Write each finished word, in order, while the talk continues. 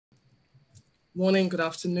morning, good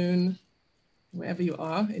afternoon, wherever you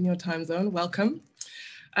are in your time zone, welcome.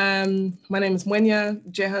 My name is Mwenya.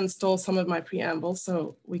 Jehan stole some of my preamble,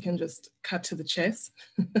 so we can just cut to the chase.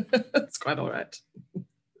 It's quite all right.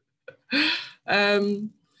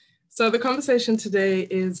 So the conversation today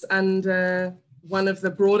is under one of the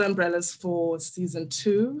broad umbrellas for season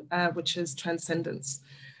 2, which is Transcendence.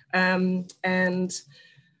 And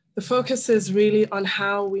the focus is really on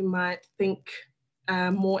how we might think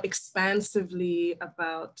more expansively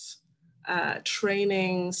about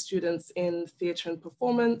training students in theatre and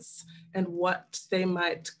performance and what they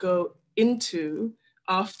might go into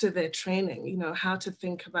after their training, you know, how to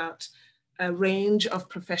think about a range of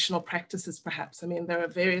professional practices, perhaps. I mean, there are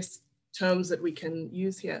various terms that we can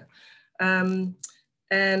use here. And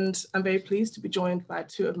I'm very pleased to be joined by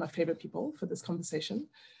two of my favorite people for this conversation.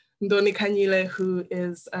 Ndoni Kanyile, who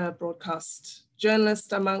is a broadcast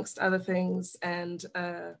journalist, amongst other things, and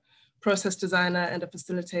a process designer and a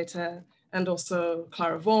facilitator, and also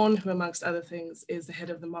Clara Vaughan, who amongst other things is the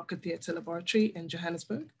head of the Market Theatre Laboratory in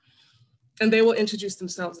Johannesburg. And they will introduce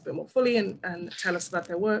themselves a bit more fully and tell us about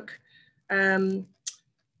their work.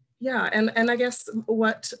 Yeah, and I guess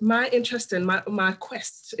what my interest in, my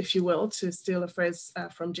quest, if you will, to steal a phrase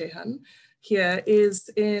from Jehan here,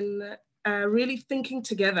 is in really thinking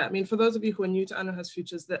together. I mean, for those of you who are new to Unrehearsed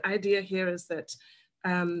Futures, the idea here is that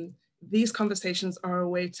these conversations are a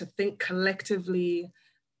way to think collectively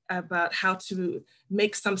about how to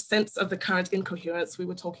make some sense of the current incoherence. We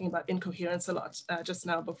were talking about incoherence a lot just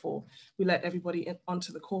now before we let everybody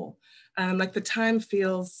onto the call. Like the time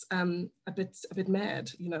feels a bit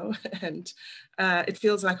mad, you know, and it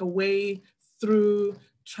feels like a way through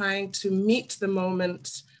trying to meet the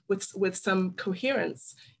moment with some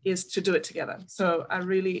coherence is to do it together. So I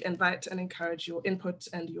really invite and encourage your input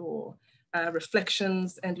and your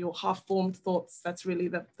reflections and your half-formed thoughts. That's really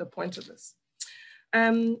the point of this.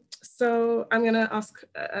 So I'm gonna ask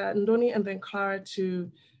Ndoni and then Clara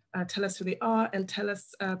to tell us who they are and tell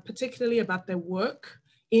us particularly about their work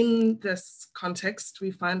in this context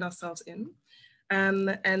we find ourselves in.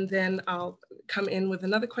 And then I'll come in with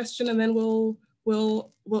another question and then we'll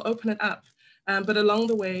open it up. But along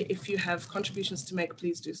the way, if you have contributions to make,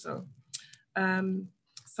 please do so.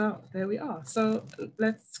 So there we are. So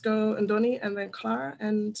let's go Ndoni and then Clara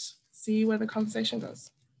and see where the conversation goes.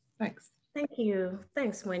 Thanks. Thank you.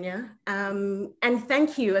 Thanks, Mwenya. And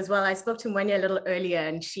thank you as well. I spoke to Mwenya a little earlier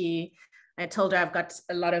and I told her I've got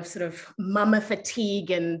a lot of sort of mama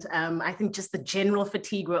fatigue and I think just the general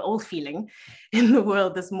fatigue we're all feeling in the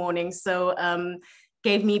world this morning. So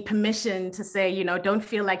gave me permission to say, you know, don't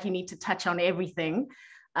feel like you need to touch on everything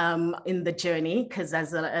in the journey because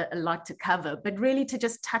there's a lot to cover, but really to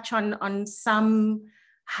just touch on some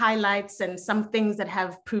highlights and some things that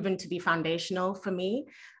have proven to be foundational for me.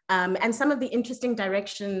 And some of the interesting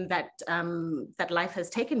direction that, that life has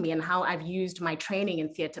taken me and how I've used my training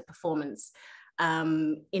in theatre performance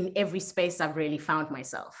in every space I've really found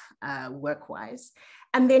myself work-wise.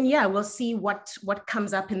 And then, yeah, we'll see what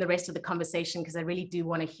comes up in the rest of the conversation because I really do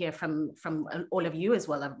want to hear from all of you as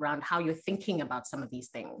well around how you're thinking about some of these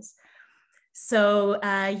things. So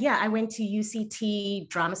yeah, I went to UCT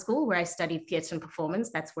Drama School where I studied theatre and performance.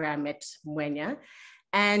 That's where I met Mwenya.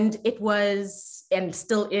 And it was, and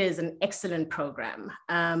still is, an excellent program.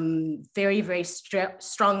 Very, very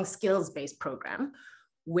strong skills-based program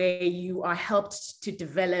where you are helped to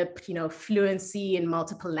develop, you know, fluency in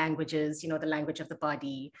multiple languages, you know, the language of the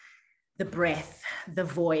body, the breath, the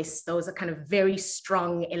voice. Those are kind of very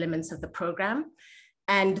strong elements of the program.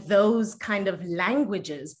 And those kind of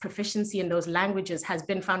languages, proficiency in those languages has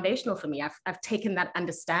been foundational for me. I've taken that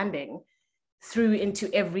understanding through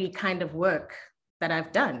into every kind of work that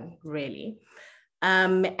I've done, really.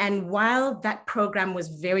 And while that program was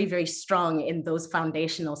very, very strong in those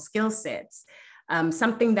foundational skill sets,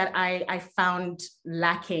 something that I found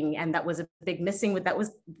lacking and that was a big missing with that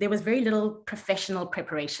was there was very little professional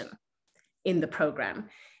preparation in the program.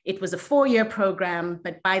 It was a 4-year program,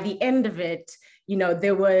 but by the end of it, you know,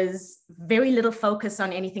 there was very little focus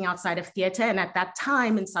on anything outside of theatre. And at that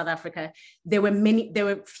time in South Africa, there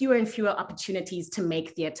were fewer and fewer opportunities to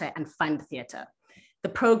make theatre and fund theatre. The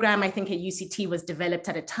program, I think at UCT, was developed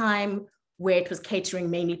at a time where it was catering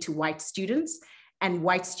mainly to white students. And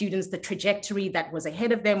white students, the trajectory that was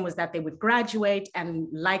ahead of them was that they would graduate and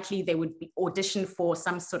likely they would be auditioned for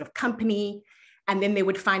some sort of company. And then they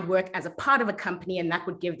would find work as a part of a company and that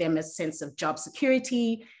would give them a sense of job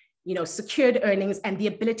security, you know, secured earnings and the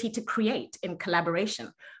ability to create in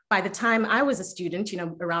collaboration. By the time I was a student, you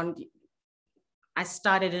know, I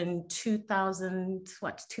started in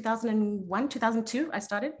 2001, 2002, I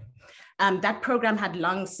started. That program had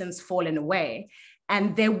long since fallen away.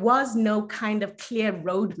 And there was no kind of clear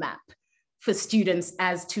roadmap for students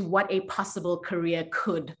as to what a possible career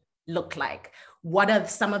could look like. What are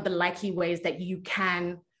some of the likely ways that you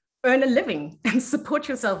can earn a living and support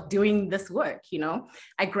yourself doing this work? You know,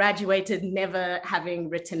 I graduated never having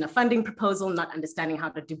written a funding proposal, not understanding how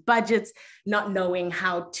to do budgets, not knowing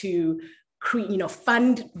how to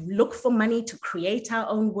look for money to create our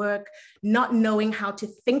own work, not knowing how to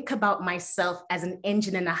think about myself as an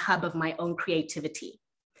engine and a hub of my own creativity.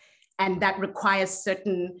 And that requires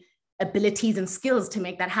certain abilities and skills to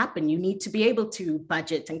make that happen. You need to be able to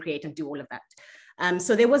budget and create and do all of that.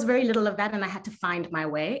 So there was very little of that, and I had to find my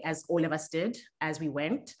way, as all of us did as we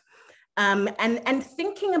went. And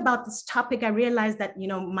thinking about this topic, I realized that, you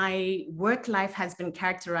know, my work life has been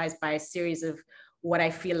characterized by a series of what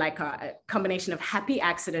I feel like are a combination of happy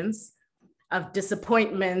accidents, of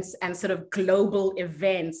disappointments, and sort of global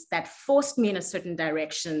events that forced me in a certain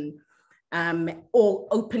direction, or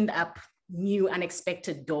opened up new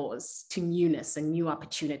unexpected doors to newness and new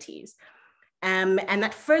opportunities. And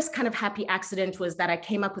that first kind of happy accident was that I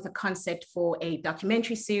came up with a concept for a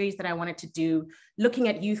documentary series that I wanted to do, looking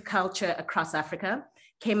at youth culture across Africa.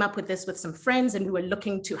 Came up with this with some friends, and we were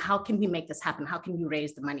looking to how can we make this happen? How can we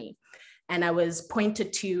raise the money? And I was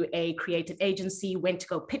pointed to a creative agency, went to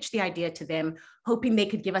go pitch the idea to them, hoping they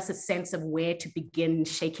could give us a sense of where to begin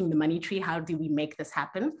shaking the money tree. How do we make this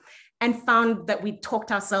happen? And found that we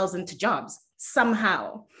talked ourselves into jobs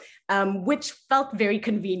somehow, which felt very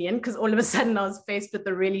convenient, because all of a sudden I was faced with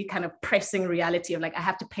the really kind of pressing reality of like, I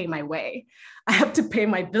have to pay my way. I have to pay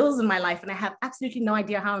my bills in my life, and I have absolutely no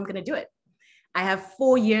idea how I'm going to do it. I have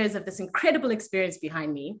 4 years of this incredible experience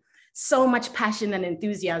behind me, so much passion and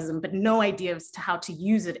enthusiasm, but no idea as to how to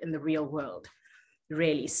use it in the real world,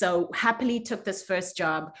 really. So happily took this first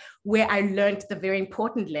job where I learned the very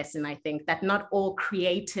important lesson, I think, that not all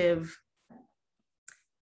creative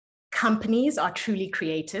companies are truly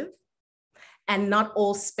creative, and not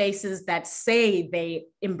all spaces that say they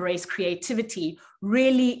embrace creativity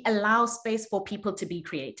really allow space for people to be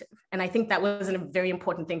creative. And I think that was a very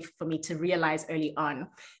important thing for me to realize early on.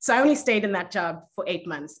 So I only stayed in that job for 8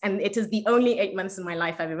 months, and it is the only 8 months in my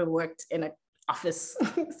life I've ever worked in an office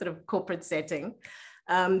sort of corporate setting.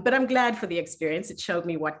 But I'm glad for the experience. It showed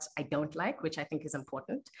me what I don't like, which I think is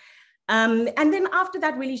important. And then after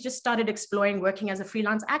that, really just started exploring working as a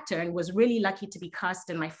freelance actor, and was really lucky to be cast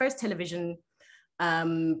in my first television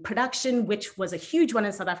production, which was a huge one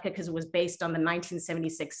in South Africa because it was based on the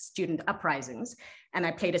 1976 student uprisings. And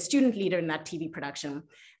I played a student leader in that TV production.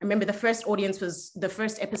 I remember the first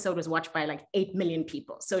episode was watched by like 8 million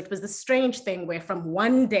people. So it was the strange thing where from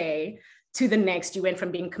one day to the next, you went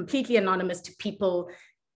from being completely anonymous to people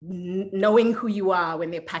knowing who you are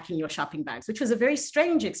when they're packing your shopping bags, which was a very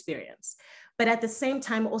strange experience. But at the same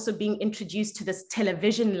time, also being introduced to this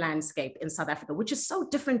television landscape in South Africa, which is so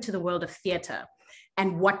different to the world of theater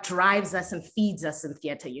and what drives us and feeds us in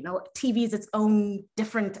theater. You know, TV is its own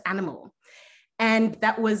different animal. And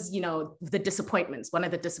that was, you know, the disappointments, one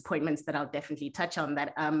of the disappointments that I'll definitely touch on,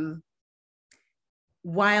 that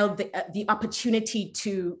while the opportunity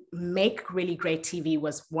to make really great TV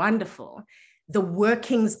was wonderful, the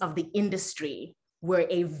workings of the industry were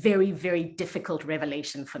a very, very difficult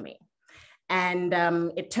revelation for me. And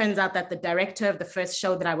it turns out that the director of the first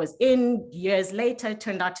show that I was in years later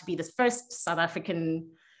turned out to be the first South African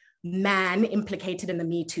man implicated in the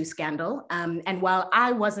Me Too scandal. And while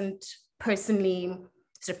I wasn't personally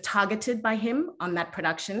sort of targeted by him on that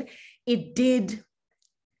production, it did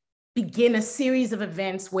begin a series of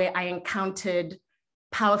events where I encountered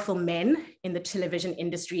powerful men in the television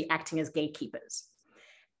industry acting as gatekeepers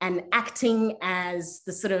and acting as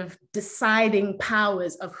the sort of deciding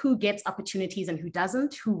powers of who gets opportunities and who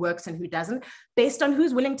doesn't, who works and who doesn't, based on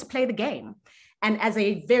who's willing to play the game. And as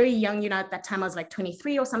a very young, you know, at that time I was like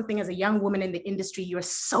 23 or something, as a young woman in the industry, you are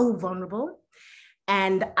so vulnerable.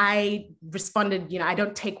 And I responded, you know, I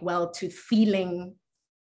don't take well to feeling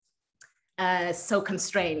so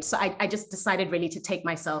constrained. So I just decided really to take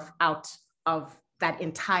myself out of that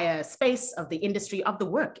entire space of the industry, of the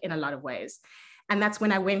work in a lot of ways. And that's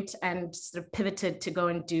when I went and sort of pivoted to go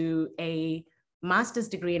and do a master's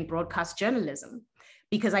degree in broadcast journalism,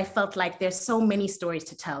 because I felt like there's so many stories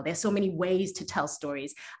to tell. There's so many ways to tell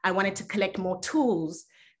stories. I wanted to collect more tools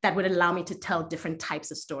that would allow me to tell different types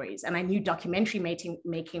of stories. And I knew documentary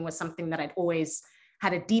making was something that I'd always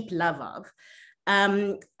had a deep love of.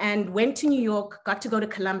 And went to New York, got to go to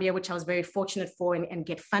Columbia, which I was very fortunate for, and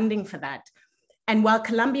get funding for that. And while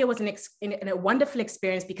Columbia was a wonderful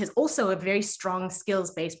experience, because also a very strong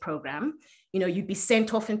skills-based program, You'd be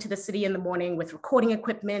sent off into the city in the morning with recording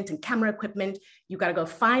equipment and camera equipment. You got to go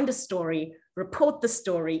find a story, report the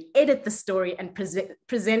story, edit the story, and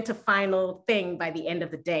present a final thing by the end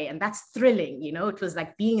of the day. And that's thrilling. It was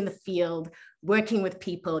like being in the field, working with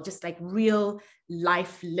people, just like real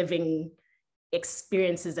life living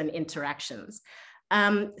experiences and interactions.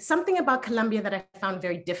 Something about Columbia that I found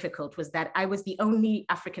very difficult was that I was the only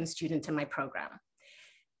African student in my program.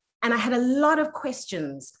 And I had a lot of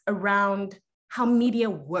questions around how media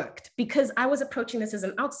worked, because I was approaching this as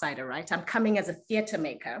an outsider, right? I'm coming as a theater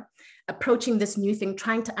maker, approaching this new thing,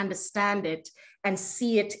 trying to understand it and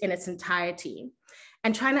see it in its entirety,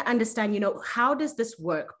 and trying to understand, how does this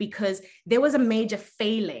work? Because there was a major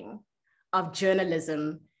failing of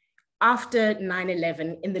journalism after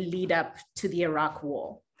 9/11 in the lead up to the Iraq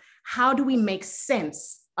War. How do we make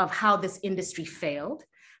sense of how this industry failed?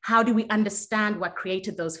 How do we understand what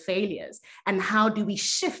created those failures? And how do we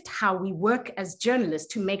shift how we work as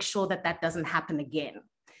journalists to make sure that that doesn't happen again?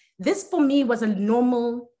 This for me was a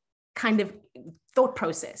normal kind of thought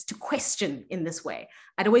process, to question in this way.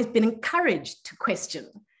 I'd always been encouraged to question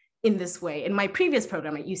in this way in my previous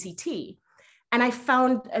program at UCT. And I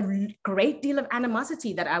found a great deal of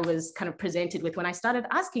animosity that I was kind of presented with when I started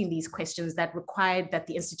asking these questions that required that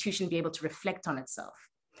the institution be able to reflect on itself.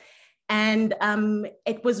 And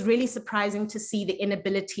it was really surprising to see the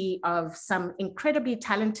inability of some incredibly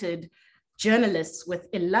talented journalists with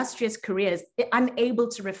illustrious careers unable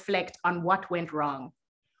to reflect on what went wrong.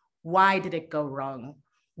 Why did it go wrong?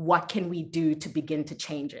 What can we do to begin to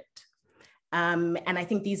change it? And I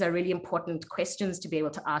think these are really important questions to be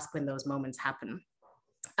able to ask when those moments happen.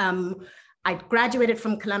 I graduated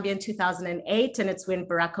from Columbia in 2008, and it's when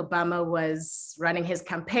Barack Obama was running his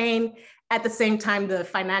campaign. At the same time, the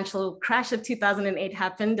financial crash of 2008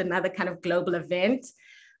 happened, another kind of global event.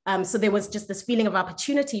 So there was just this feeling of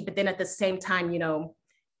opportunity, but then at the same time,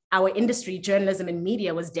 our industry, journalism and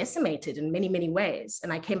media, was decimated in many, many ways.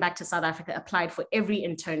 And I came back to South Africa, applied for every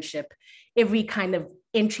internship, every kind of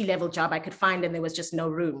entry-level job I could find, and there was just no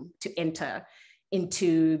room to enter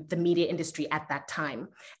into the media industry at that time.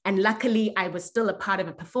 And luckily, I was still a part of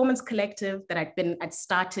a performance collective that I'd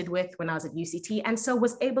started with when I was at UCT, and so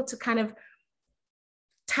was able to kind of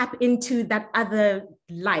tap into that other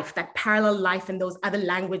life, that parallel life, and those other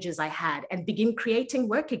languages I had, and begin creating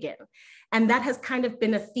work again. And that has kind of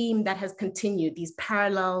been a theme that has continued, these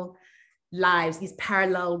parallel lives, these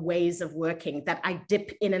parallel ways of working that I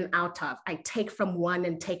dip in and out of. I take from one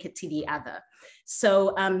and take it to the other.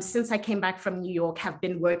 So since I came back from New York, have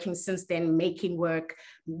been working since then, making work,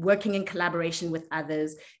 working in collaboration with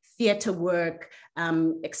others, theater work,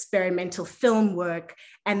 experimental film work.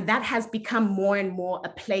 And that has become more and more a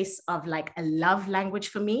place of like a love language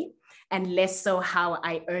for me, and less so how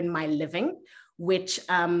I earn my living, which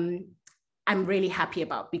I'm really happy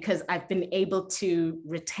about, because I've been able to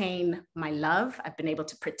retain my love. I've been able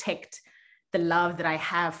to protect the love that I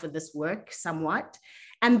have for this work somewhat.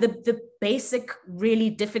 And the basic, really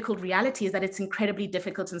difficult reality is that it's incredibly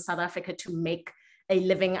difficult in South Africa to make a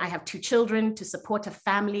living. I have 2 children, to support a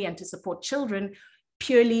family and to support children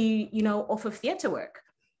purely, off of theater work,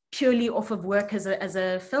 purely off of work as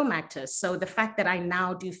a film actor. So the fact that I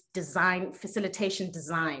now do design, facilitation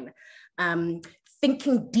design,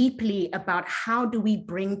 thinking deeply about how do we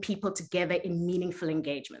bring people together in meaningful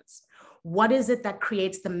engagements? What is it that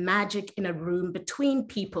creates the magic in a room between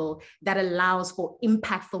people that allows for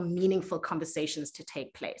impactful, meaningful conversations to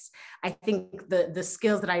take place? I think the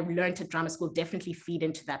skills that I learned at drama school definitely feed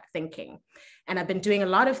into that thinking. And I've been doing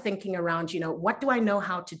a lot of thinking around, what do I know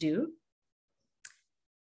how to do?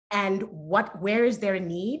 And where is there a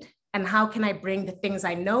need? And how can I bring the things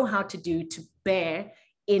I know how to do to bear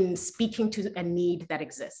in speaking to a need that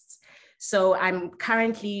exists? So I'm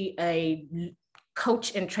currently a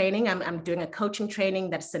coach in training. I'm doing a coaching training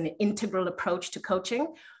that's an integral approach to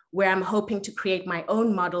coaching, where I'm hoping to create my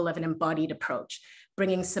own model of an embodied approach,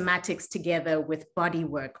 bringing somatics together with body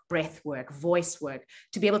work, breath work, voice work,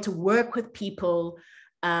 to be able to work with people,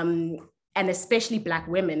 and especially Black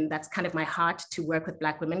women. That's kind of my heart, to work with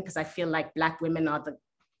Black women, because I feel like Black women are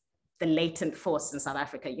the latent force in South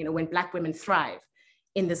Africa. When Black women thrive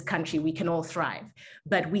in this country, we can all thrive.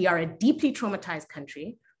 But we are a deeply traumatized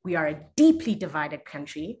country. We are a deeply divided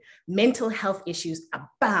country. Mental health issues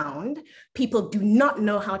abound. People do not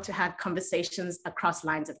know how to have conversations across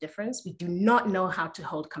lines of difference. We do not know how to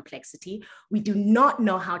hold complexity. We do not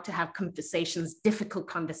know how to have conversations, difficult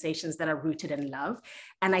conversations that are rooted in love.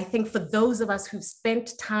 And I think for those of us who've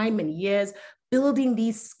spent time and years building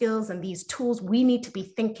these skills and these tools, we need to be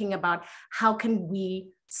thinking about how can we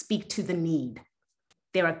speak to the need.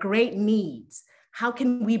 There are great needs, how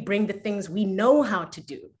can we bring the things we know how to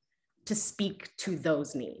do to speak to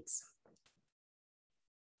those needs?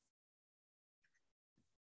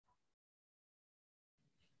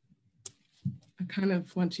 I kind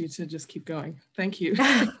of want you to just keep going. Thank you.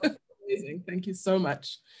 Amazing. Thank you so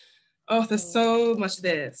much. Oh, there's so much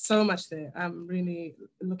there, so much there. I'm really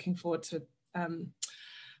looking forward to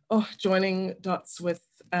joining dots with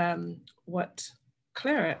what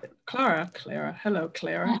Clara, hello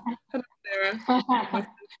Clara. Hello Clara.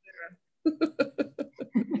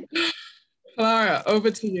 Clara,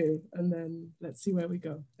 over to you, and then let's see where we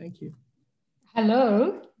go. Thank you.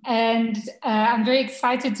 Hello, and I'm very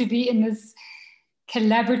excited to be in this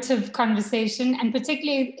collaborative conversation, and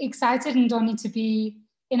particularly excited, Ndoni, to be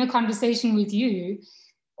in a conversation with you.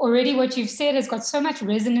 Already what you've said has got so much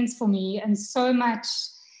resonance for me, and so much,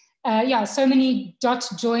 so many dot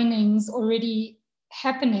joinings already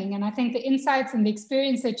happening. And I think the insights and the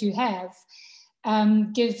experience that you have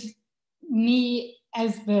give me,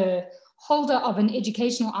 as the holder of an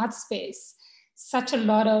educational art space, such a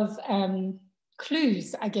lot of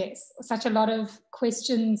clues, I guess, such a lot of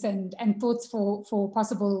questions and thoughts for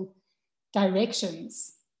possible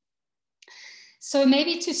directions. So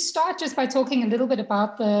maybe to start just by talking a little bit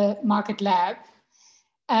about the Market Lab.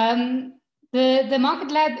 The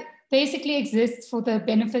Market Lab basically exists for the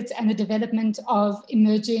benefit and the development of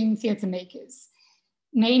emerging theatre makers,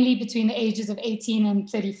 mainly between the ages of 18 and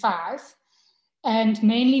 35, and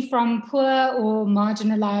mainly from poor or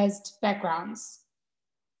marginalized backgrounds.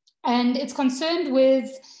 And it's concerned with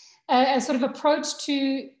a sort of approach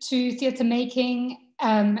to theatre making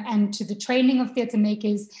and to the training of theatre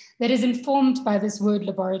makers that is informed by this word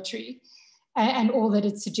laboratory and all that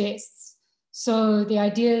it suggests. So the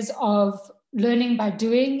ideas of learning by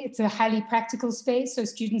doing, it's a highly practical space, so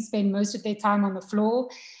students spend most of their time on the floor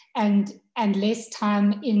and less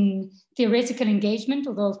time in theoretical engagement,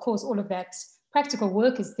 although of course all of that practical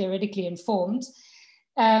work is theoretically informed.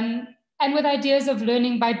 And with ideas of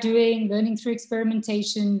learning by doing, learning through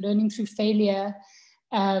experimentation, learning through failure,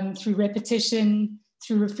 through repetition,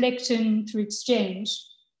 through reflection, through exchange.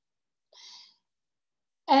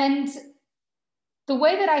 And the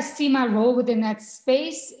way that I see my role within that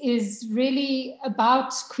space is really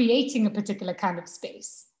about creating a particular kind of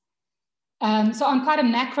space. So on quite a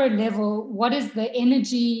macro level, what is the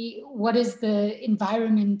energy, what is the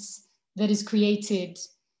environment that is created,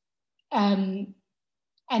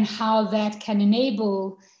 and how that can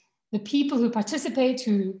enable the people who participate,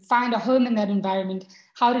 who find a home in that environment,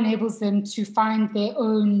 how it enables them to find their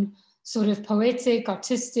own sort of poetic,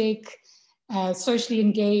 artistic, socially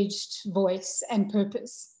engaged voice and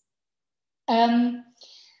purpose.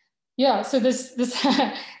 So this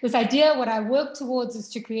this idea, what I work towards is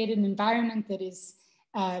to create an environment that is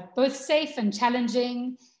both safe and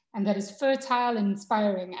challenging, and that is fertile and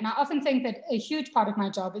inspiring. And I often think that a huge part of my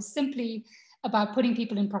job is simply about putting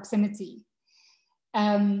people in proximity.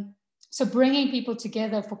 So bringing people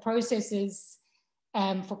together for processes,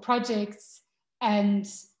 for projects, and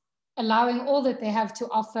allowing all that they have to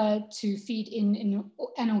offer to feed in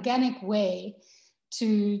an organic way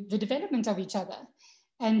to the development of each other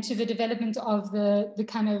and to the development of the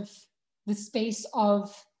kind of the space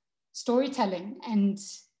of storytelling and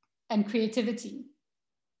creativity.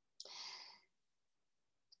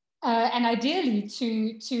 And ideally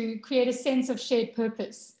to create a sense of shared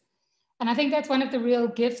purpose. And I think that's one of the real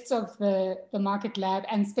gifts of the Market Lab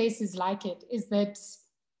and spaces like it, is that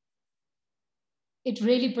it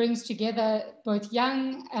really brings together both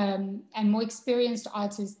young and more experienced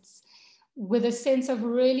artists with a sense of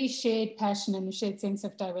really shared passion and a shared sense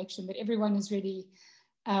of direction, that everyone is really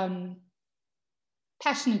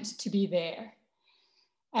passionate to be there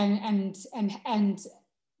and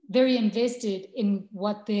very invested in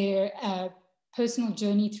what their personal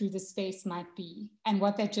journey through the space might be and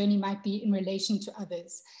what that journey might be in relation to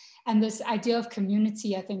others. And this idea of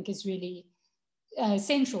community, I think, is really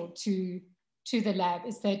central to the lab,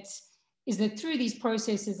 is that through these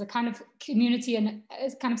processes, a kind of community and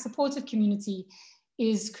a kind of supportive community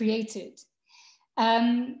is created.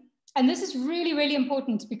 And this is really, really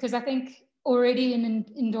important, because I think already in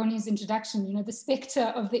Ndoni's introduction, you know, the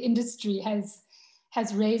specter of the industry has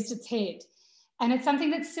raised its head. And it's something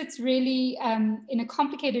that sits really in a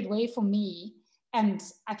complicated way for me, and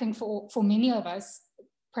I think for many of us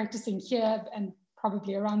practicing here and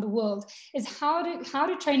probably around the world, is how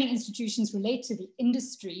do training institutions relate to the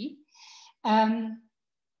industry, and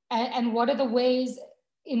what are the ways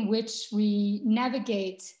in which we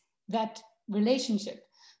navigate that relationship?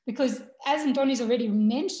 Because as Ndoni's already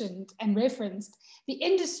mentioned and referenced, the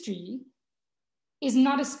industry is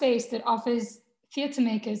not a space that offers theatre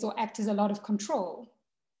makers or actors a lot of control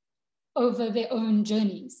over their own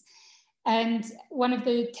journeys. And one of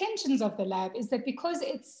the tensions of the lab is that because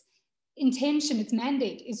its intention, its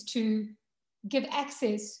mandate is to give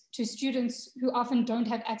access to students who often don't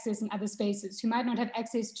have access in other spaces, who might not have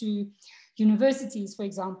access to universities, for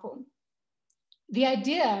example. The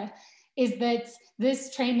idea is that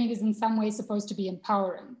this training is in some way supposed to be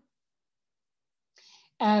empowering,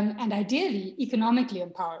 and ideally economically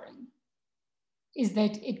empowering, is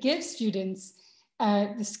that it gives students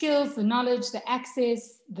the skills, the knowledge, the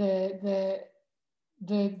access, the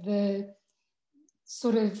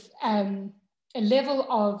sort of a level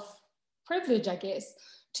of privilege, I guess,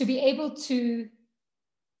 to be able to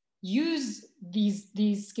use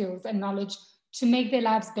these skills and knowledge to make their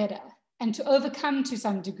lives better and to overcome to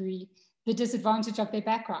some degree the disadvantage of their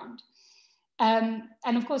background. And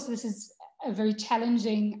of course, this is a very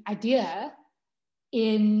challenging idea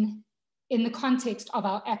in the context of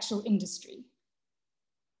our actual industry,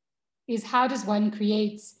 is how does one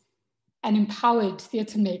create an empowered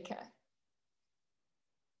theatre maker?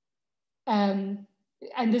 And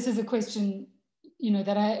this is a question,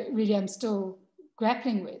 that I really am still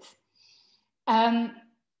grappling with. And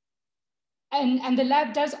the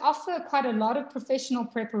lab does offer quite a lot of professional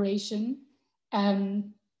preparation.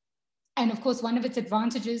 And of course, one of its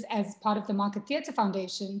advantages as part of the Market Theatre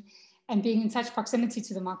Foundation and being in such proximity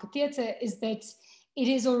to the Market Theatre is that it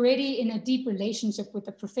is already in a deep relationship with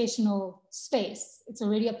the professional space. It's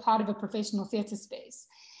already a part of a professional theatre space.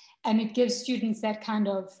 And it gives students that kind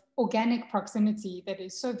of organic proximity that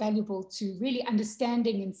is so valuable to really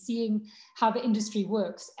understanding and seeing how the industry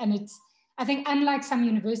works. And it's, I think, unlike some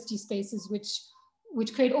university spaces,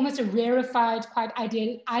 which create almost a rarefied, quite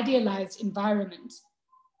idealized environment,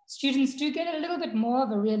 students do get a little bit more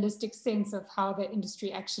of a realistic sense of how the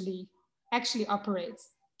industry actually operates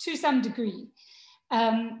to some degree.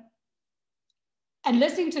 And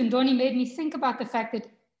listening to Ndoni made me think about the fact that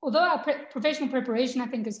although our professional preparation, I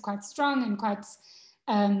think, is quite strong and quite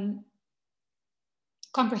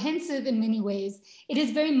comprehensive in many ways, it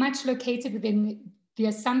is very much located within the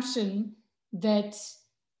assumption that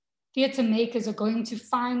theatre makers are going to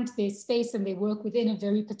find their space and their work within a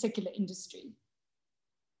very particular industry.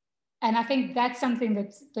 And I think that's something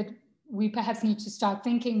that we perhaps need to start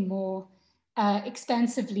thinking more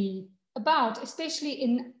expansively about, especially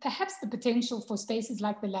in perhaps the potential for spaces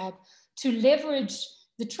like the lab to leverage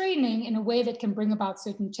the training in a way that can bring about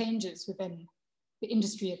certain changes within the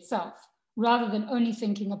industry itself, rather than only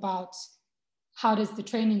thinking about how does the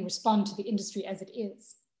training respond to the industry as it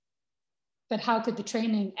is, but how could the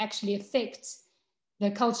training actually affect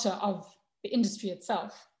the culture of the industry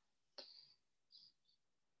itself.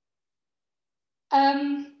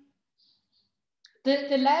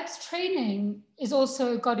 The lab's training is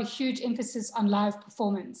also got a huge emphasis on live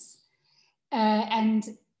performance. And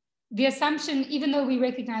the assumption, even though we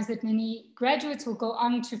recognize that many graduates will go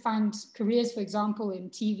on to find careers, for example, in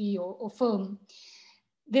TV or film,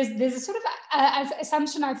 there's a sort of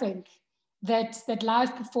assumption, I think, that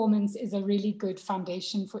live performance is a really good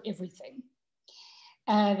foundation for everything.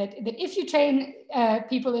 That if you train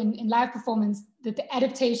people in live performance, that the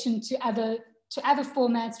adaptation to other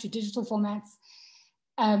formats, to digital formats,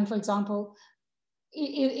 for example,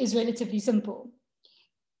 is relatively simple.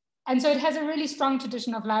 And so it has a really strong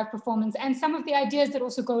tradition of live performance and some of the ideas that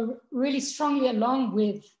also go really strongly along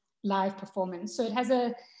with live performance. So it has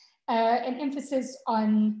an emphasis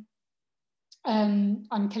on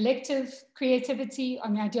collective creativity,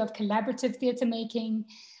 on the idea of collaborative theatre making.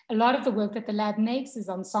 A lot of the work that the lab makes is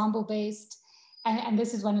ensemble based, and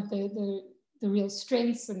this is one of the real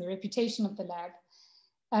strengths and the reputation of the lab.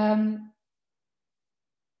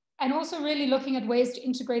 And also really looking at ways to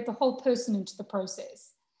integrate the whole person into the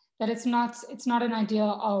process. That it's not an idea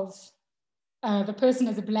of the person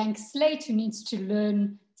as a blank slate who needs to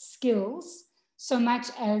learn skills, so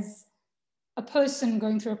much as a person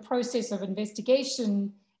going through a process of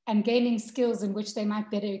investigation and gaining skills in which they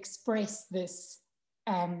might better express this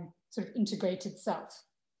sort of integrated self.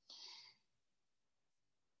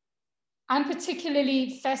 I'm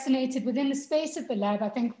particularly fascinated within the space of the lab. I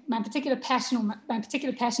think my particular passion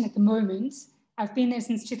at the moment, I've been there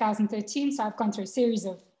since 2013, so I've gone through a series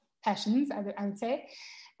of passions, I would say,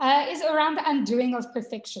 is around the undoing of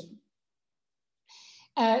perfection.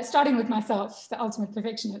 Starting with myself, the ultimate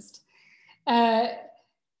perfectionist. But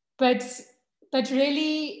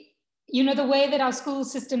really, the way that our school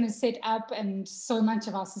system is set up and so much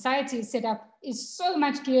of our society is set up is so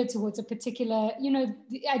much geared towards a particular,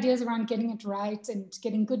 the ideas around getting it right and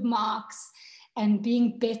getting good marks and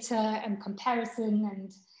being better and comparison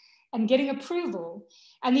and getting approval.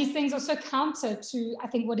 And these things are so counter to, I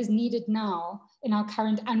think, what is needed now in our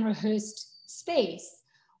current unrehearsed space,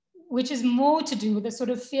 which is more to do with a sort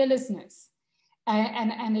of fearlessness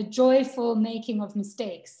and a joyful making of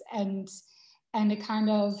mistakes and a kind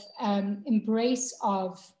of embrace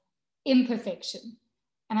of imperfection.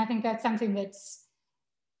 And I think that's something that's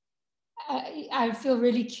I feel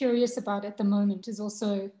really curious about at the moment, is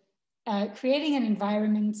also creating an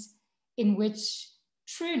environment in which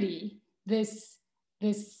truly this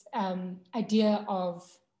idea of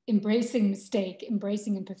embracing mistake,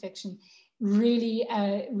 embracing imperfection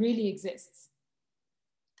really exists.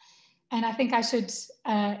 And I think I should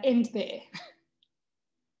end there.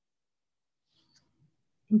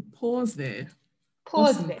 Pause there.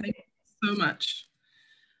 Pause awesome. there. Thank you so much.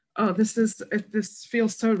 Oh, this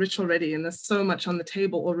feels so rich already, and there's so much on the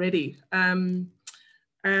table already. I'm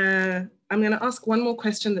going to ask one more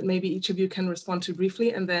question that maybe each of you can respond to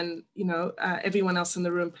briefly, and then everyone else in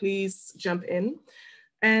the room, please jump in.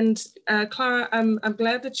 And Clara, I'm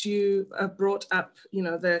glad that you brought up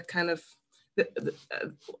the kind of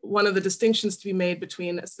one of the distinctions to be made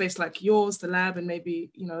between a space like yours, the lab, and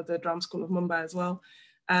maybe the Drama School of Mumbai as well,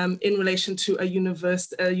 in relation to a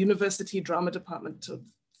university drama department, or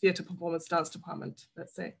theatre performance dance department,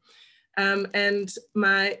 let's say. And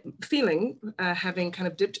my feeling, having kind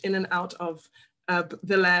of dipped in and out of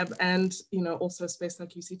the lab and also a space like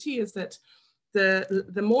UCT, is that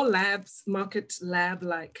the more labs, market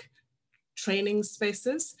lab-like training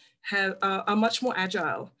spaces are much more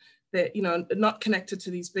agile. They're not connected to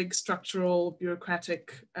these big structural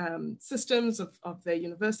bureaucratic systems of their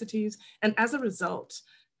universities, and as a result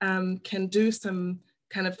can do some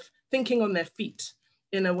kind of thinking on their feet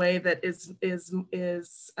in a way that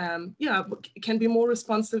can be more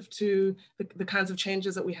responsive to the kinds of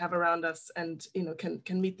changes that we have around us, and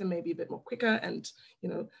can meet them maybe a bit more quicker, and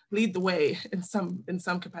lead the way in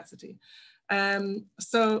some capacity.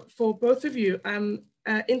 So for both of you, I'm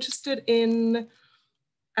interested in,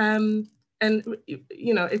 and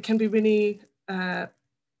it can be really a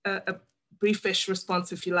briefish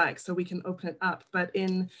response if you like, so we can open it up, but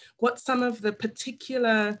in what some of the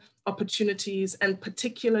particular opportunities and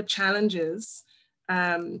particular challenges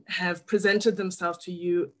have presented themselves to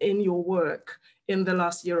you in your work in the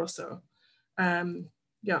last year or so.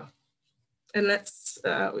 Yeah, and let's,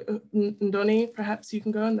 Ndoni, perhaps you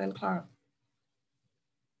can go, and then Clara.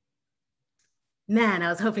 Man, I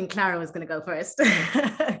was hoping Clara was going to go first.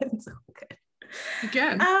 It's all good. You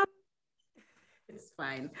can. It's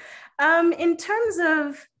fine. In terms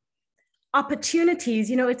of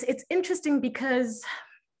opportunities, it's interesting because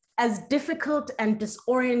as difficult and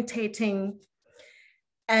disorientating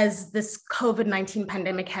as this COVID-19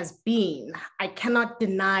 pandemic has been, I cannot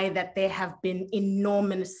deny that there have been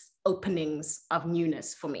enormous openings of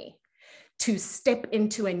newness for me, to step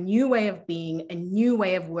into a new way of being, a new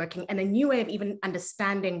way of working, and a new way of even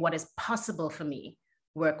understanding what is possible for me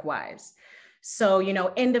work-wise. So,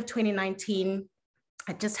 end of 2019,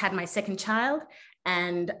 I just had my second child,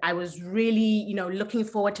 and I was really, looking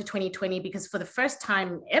forward to 2020, because for the first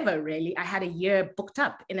time ever, really, I had a year booked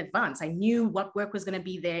up in advance. I knew what work was going to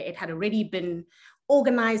be there. It had already been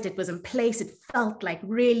organized. It was in place. It felt like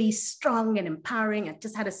really strong and empowering. I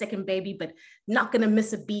just had a second baby, but not going to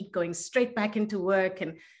miss a beat, going straight back into work,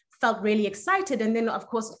 and felt really excited. And then, of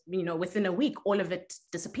course, within a week, all of it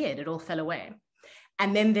disappeared. It all fell away.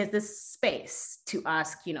 And then there's this space to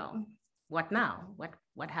ask, what now?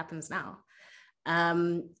 What happens now?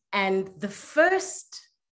 And the first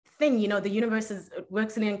thing, the universe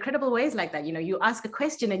works in incredible ways like that. You ask a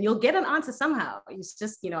question and you'll get an answer somehow. It's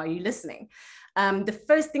just, are you listening? The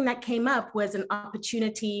first thing that came up was an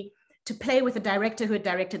opportunity to play with a director who had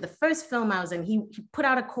directed the first film I was in. He put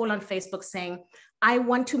out a call on Facebook saying, I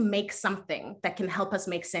want to make something that can help us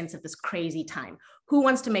make sense of this crazy time. Who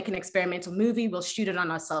wants to make an experimental movie? We'll shoot it on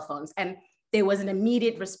our cell phones. And there was an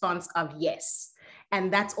immediate response of yes.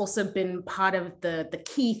 And that's also been part of the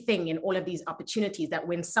key thing in all of these opportunities, that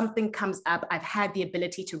when something comes up, I've had the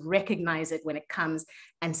ability to recognize it when it comes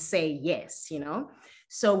and say yes,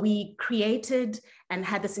 So we created and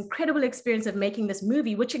had this incredible experience of making this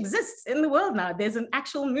movie, which exists in the world now. There's an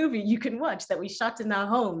actual movie you can watch that we shot in our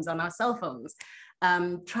homes on our cell phones,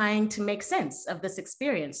 trying to make sense of this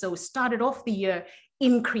experience. So we started off the year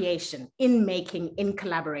in creation, in making, in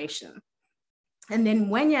collaboration. And then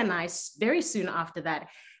Mwenya and I, very soon after that,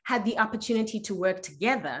 had the opportunity to work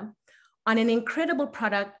together on an incredible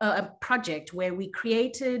project where we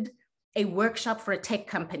created a workshop for a tech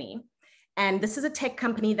company. And this is a tech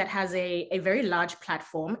company that has a very large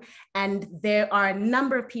platform. And there are a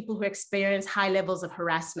number of people who experience high levels of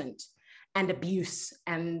harassment and abuse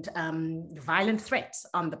and violent threats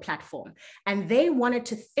on the platform. And they wanted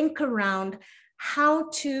to think around how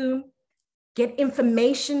to get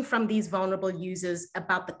information from these vulnerable users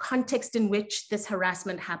about the context in which this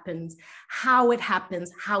harassment happens, how it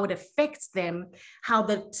happens, how it affects them, how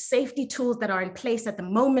the safety tools that are in place at the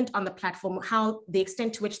moment on the platform, how the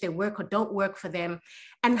extent to which they work or don't work for them,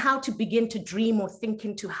 and how to begin to dream or think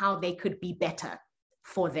into how they could be better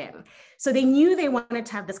for them. So they knew they wanted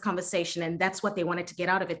to have this conversation, and that's what they wanted to get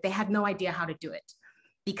out of it. They had no idea how to do it,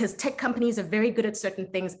 because tech companies are very good at certain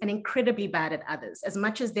things and incredibly bad at others. As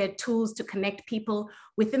much as they're tools to connect people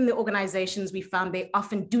within the organizations, we found they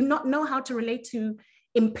often do not know how to relate to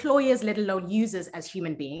employers, let alone users, as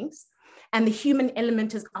human beings. And the human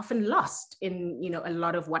element is often lost in, a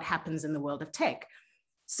lot of what happens in the world of tech.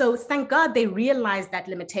 So thank God they realized that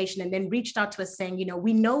limitation and then reached out to us saying,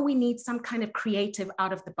 we know we need some kind of creative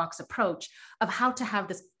out of the box approach of how to have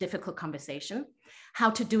this difficult conversation, how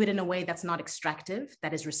to do it in a way that's not extractive,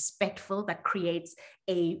 that is respectful, that creates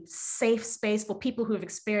a safe space for people who have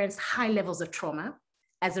experienced high levels of trauma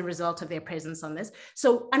as a result of their presence on this.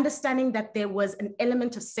 So understanding that there was an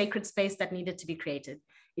element of sacred space that needed to be created.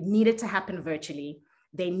 It needed to happen virtually.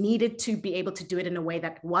 They needed to be able to do it in a way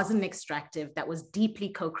that wasn't extractive, that was deeply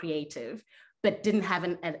co-creative, but didn't have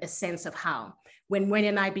a sense of how. When Mwenya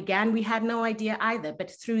and I began, we had no idea either,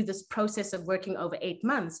 but through this process of working over 8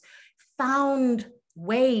 months, found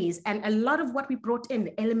ways, and a lot of what we brought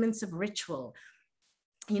in, elements of ritual,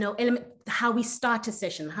 how we start a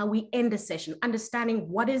session, how we end a session, understanding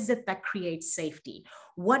what is it that creates safety?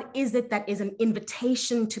 What is it that is an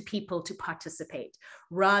invitation to people to participate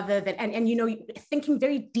rather than, thinking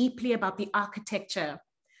very deeply about the architecture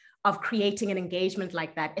of creating an engagement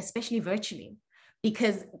like that, especially virtually,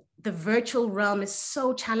 because the virtual realm is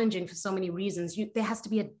so challenging for so many reasons. There has to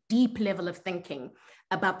be a deep level of thinking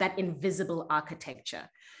about that invisible architecture.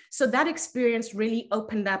 So that experience really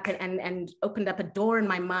opened up and opened up a door in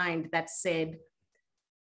my mind that said,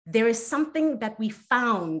 there is something that we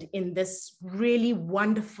found in this really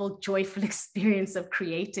wonderful, joyful experience of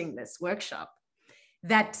creating this workshop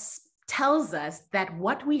that tells us that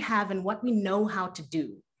what we have and what we know how to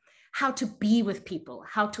do, how to be with people,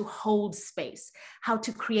 how to hold space, how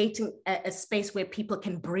to create a space where people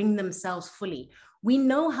can bring themselves fully. We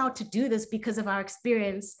know how to do this because of our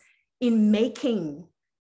experience in making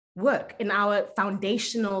work, in our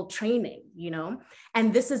foundational training,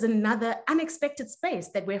 and this is another unexpected space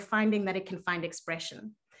that we're finding that it can find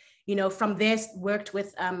expression. From there, worked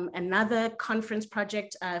with another conference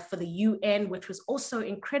project for the UN, which was also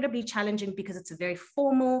incredibly challenging because it's a very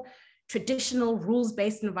formal, traditional,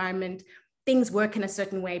 rules-based environment. Things work in a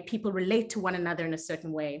certain way, people relate to one another in a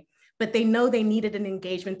certain way, but they know they needed an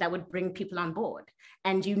engagement that would bring people on board.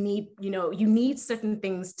 And you need certain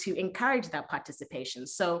things to encourage that participation.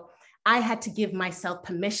 So I had to give myself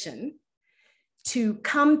permission to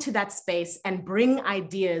come to that space and bring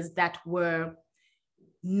ideas that were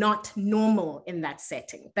not normal in that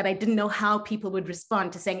setting, that I didn't know how people would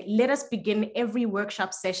respond to saying, let us begin every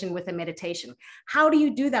workshop session with a meditation. How do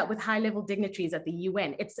you do that with high-level dignitaries at the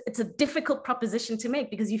UN? It's a difficult proposition to make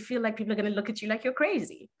because you feel like people are going to look at you like you're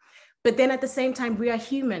crazy. But then at the same time, we are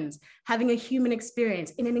humans having a human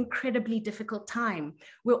experience in an incredibly difficult time.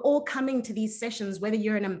 We're all coming to these sessions, whether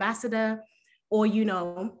you're an ambassador or,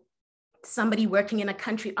 somebody working in a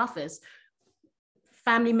country office,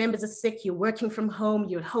 family members are sick, you're working from home,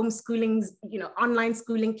 you're homeschooling, online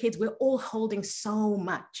schooling kids, we're all holding so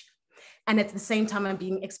much. And at the same time, I'm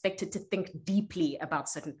being expected to think deeply about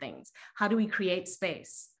certain things. How do we create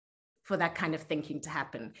space for that kind of thinking to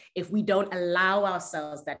happen if we don't allow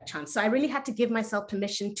ourselves that chance? So I really had to give myself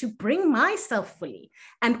permission to bring myself fully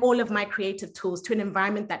and all of my creative tools to an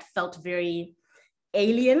environment that felt very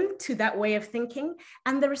alien to that way of thinking.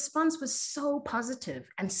 And the response was so positive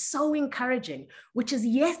and so encouraging, which is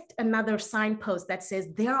yet another signpost that says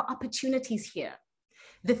there are opportunities here.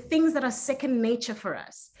 The things that are second nature for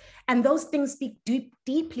us. And those things speak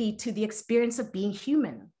deeply to the experience of being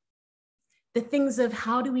human. The things of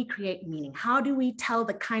how do we create meaning? How do we tell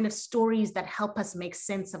the kind of stories that help us make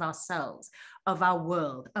sense of ourselves, of our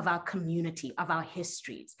world, of our community, of our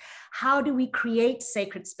histories? How do we create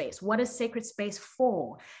sacred space? What is sacred space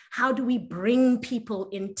for? How do we bring people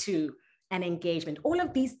into an engagement? All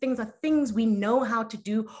of these things are things we know how to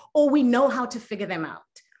do, or we know how to figure them out,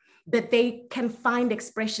 but they can find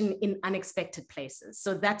expression in unexpected places.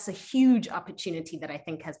 So that's a huge opportunity that I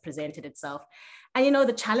think has presented itself. And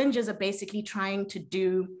the challenges are basically trying to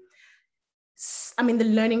do, the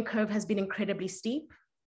learning curve has been incredibly steep.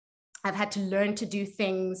 I've had to learn to do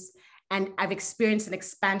things, and I've experienced an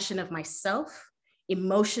expansion of myself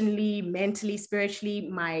emotionally, mentally, spiritually,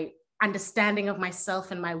 my understanding of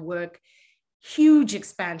myself and my work, huge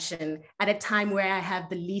expansion at a time where I have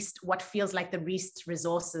the least, what feels like the least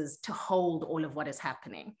resources to hold all of what is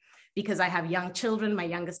happening. Because I have young children, my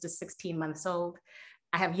youngest is 16 months old.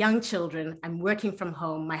 I have young children, I'm working from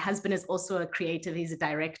home. My husband is also a creative, he's a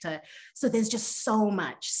director. So there's just so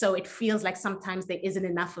much. So it feels like sometimes there isn't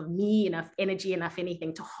enough of me, enough energy, enough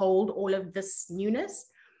anything to hold all of this newness.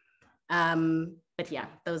 But yeah,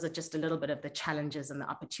 those are just a little bit of the challenges and the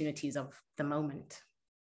opportunities of the moment.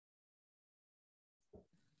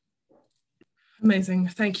 Amazing,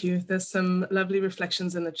 thank you. There's some lovely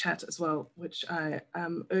reflections in the chat as well, which I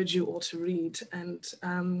urge you all to read.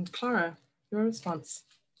 And Clara, your response.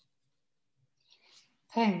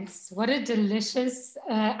 Thanks. What a delicious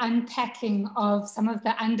unpacking of some of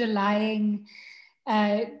the underlying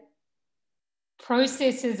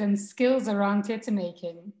processes and skills around theatre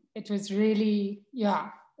making. It was really, yeah,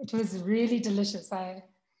 it was really delicious.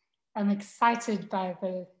 I'm excited by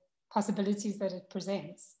the possibilities that it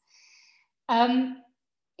presents.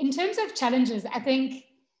 In terms of challenges, I think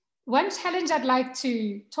one challenge I'd like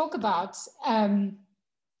to talk about,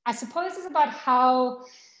 I suppose, is about how,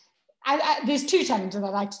 there's two challenges I'd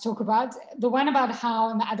like to talk about, the one about how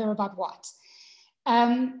and the other about what.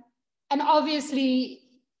 And obviously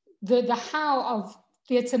the how of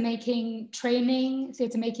theatre making training,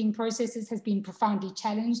 theatre making processes has been profoundly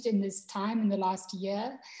challenged in this time, in the last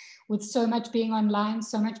year, with so much being online,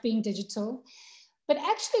 so much being digital. But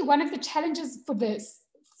actually one of the challenges for this,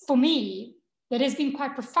 for me, that has been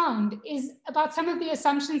quite profound is about some of the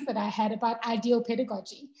assumptions that I had about ideal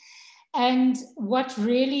pedagogy and what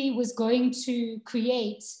really was going to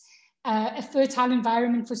create a fertile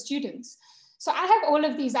environment for students. So I have all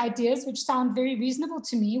of these ideas which sound very reasonable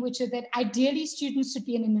to me, which are that ideally students should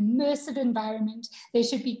be in an immersive environment. They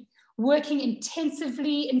should be working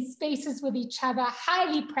intensively in spaces with each other,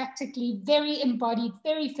 highly practically, very embodied,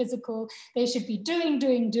 very physical. They should be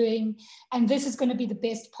doing, and this is going to be the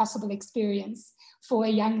best possible experience for a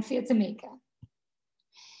young theatre maker.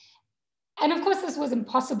 And of course, this was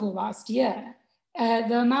impossible last year.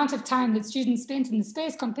 The amount of time that students spent in the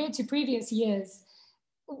space compared to previous years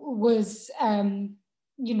was,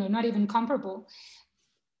 not even comparable.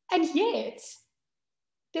 And yet,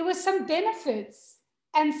 there were some benefits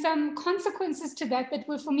and some consequences to that that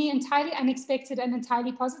were, for me, entirely unexpected and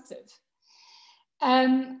entirely positive.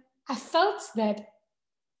 I felt that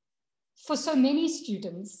for so many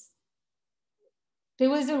students, there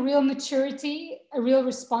was a real maturity, a real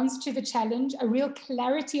response to the challenge, a real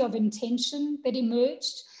clarity of intention that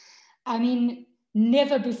emerged. I mean,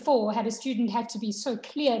 never before had a student had to be so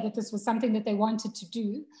clear that this was something that they wanted to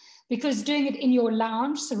do, because doing it in your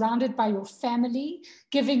lounge, surrounded by your family,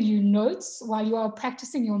 giving you notes while you are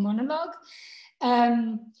practicing your monologue,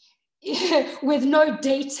 with no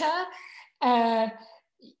data, all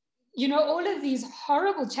of these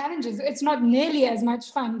horrible challenges, it's not nearly as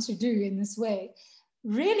much fun to do in this way.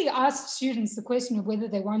 Really asked students the question of whether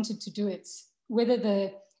they wanted to do it, whether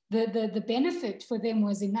the benefit for them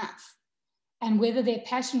was enough, and whether their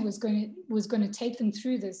passion was going to take them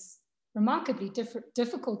through this remarkably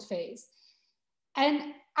difficult phase.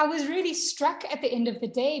 And I was really struck at the end of the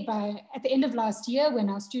day at the end of last year when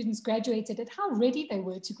our students graduated, at how ready they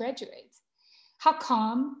were to graduate, how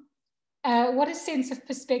calm, what a sense of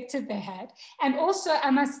perspective they had. And also,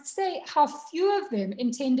 I must say, how few of them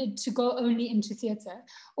intended to go only into theatre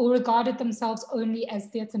or regarded themselves only as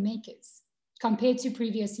theatre makers compared to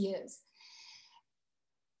previous years.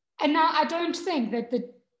 And now I don't think that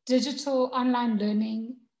the digital online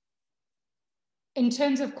learning, in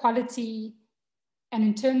terms of quality and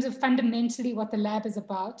in terms of fundamentally what the lab is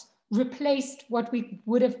about, replaced what we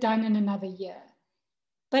would have done in another year.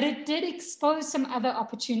 But it did expose some other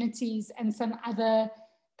opportunities and some other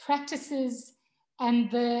practices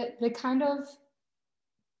and the kind of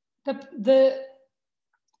the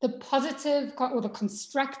positive or the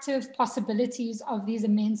constructive possibilities of these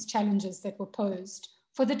immense challenges that were posed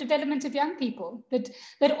for the development of young people,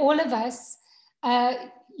 that all of us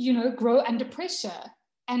grow under pressure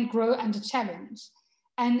and grow under challenge.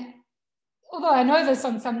 And although I know this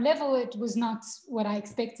on some level, it was not what I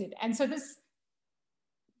expected. And so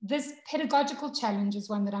this pedagogical challenge is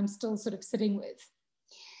one that I'm still sort of sitting with.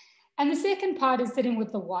 And the second part is sitting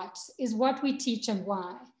with the what, is what we teach and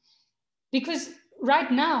why. Because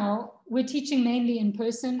right now, we're teaching mainly in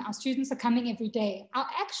person. Our students are coming every day. Our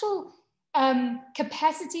actual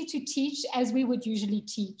capacity to teach as we would usually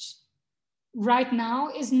teach right now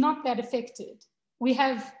is not that affected. We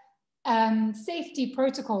have safety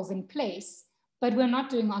protocols in place, but we're not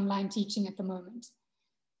doing online teaching at the moment.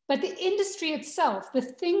 But the industry itself, the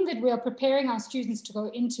thing that we are preparing our students to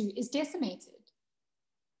go into, is decimated.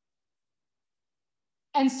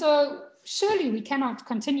 And so surely we cannot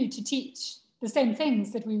continue to teach the same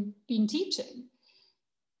things that we've been teaching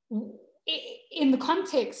in the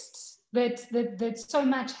context that so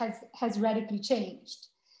much has radically changed.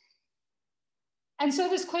 And so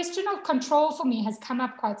this question of control for me has come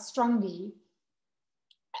up quite strongly.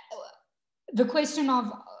 The question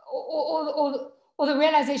of, or the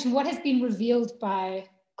realization, what has been revealed by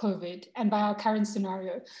COVID and by our current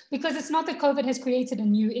scenario, because it's not that COVID has created a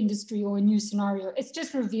new industry or a new scenario, it's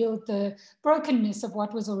just revealed the brokenness of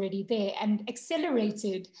what was already there and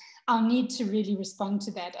accelerated our need to really respond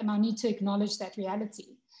to that and our need to acknowledge that reality.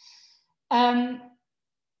 And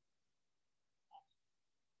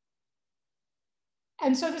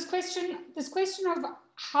so this question of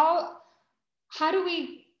how do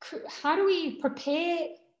we prepare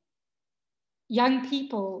young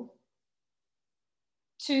people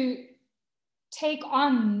to take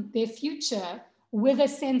on their future with a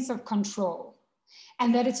sense of control,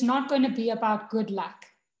 and that it's not going to be about good luck,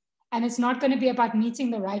 and it's not going to be about meeting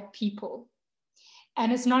the right people,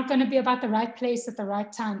 and it's not going to be about the right place at the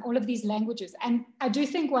right time, all of these languages. And I do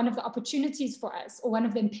think one of the opportunities for us, or one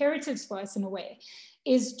of the imperatives for us in a way,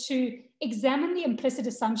 is to examine the implicit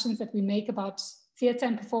assumptions that we make about theatre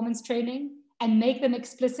and performance training and make them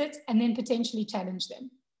explicit and then potentially challenge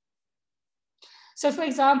them. So for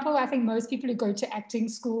example, I think most people who go to acting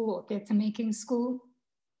school or theatre making school,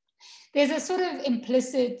 there's a sort of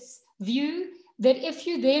implicit view that if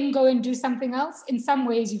you then go and do something else, in some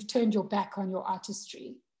ways you've turned your back on your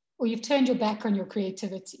artistry, or you've turned your back on your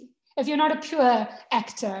creativity. If you're not a pure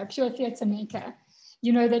actor, a pure theatre maker,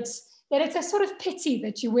 you know that it's a sort of pity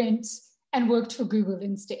that you went and worked for Google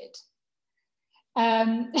instead.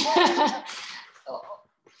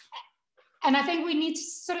 And I think we need to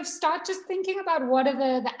sort of start just thinking about what are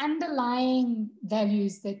the underlying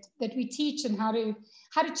values that we teach, and how to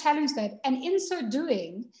challenge that. And in so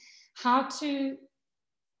doing, how to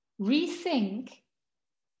rethink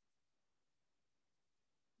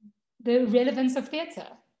the relevance of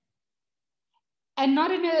theatre. And not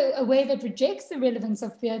in a way that rejects the relevance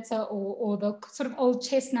of theatre, or the sort of old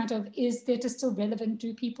chestnut of, is theatre still relevant?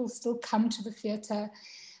 Do people still come to the theatre?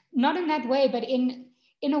 Not in that way, but in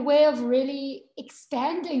a way of really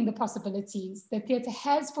expanding the possibilities that theatre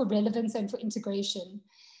has for relevance and for integration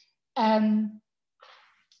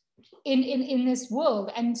in this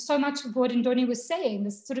world. And so much of what Ndoni was saying,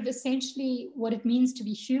 this sort of essentially what it means to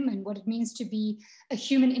be human, what it means to be a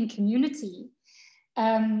human in community,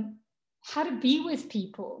 how to be with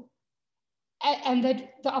people, and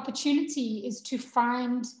that the opportunity is to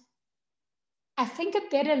find, I think, a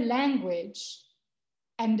better language.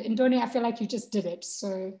 And Ndoni, I feel like you just did it,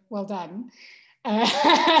 so well done.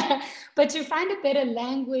 But to find a better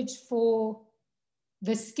language for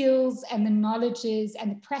the skills and the knowledges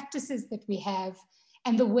and the practices that we have,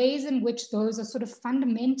 and the ways in which those are sort of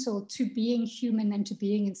fundamental to being human and to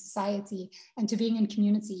being in society and to being in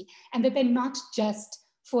community, and that they're not just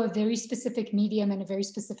for a very specific medium and a very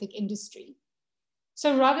specific industry.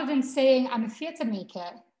 So rather than saying, I'm a theatre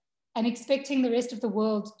maker, and expecting the rest of the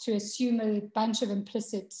world to assume a bunch of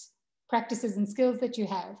implicit practices and skills that you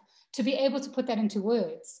have, to be able to put that into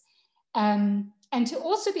words. And to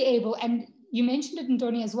also be able, and you mentioned it,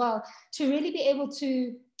 Ndoni, as well, to really be able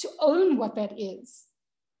to own what that is.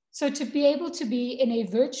 So to be able to be in a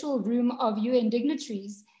virtual room of UN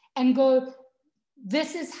dignitaries and go,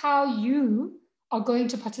 this is how you are going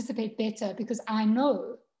to participate better, because I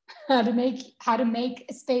know how to make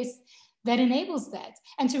a space that enables that,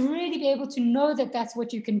 and to really be able to know that that's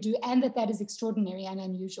what you can do, and that is extraordinary and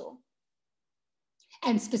unusual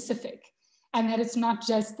and specific, and that it's not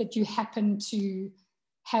just that you happen to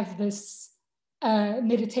have this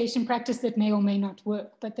meditation practice that may or may not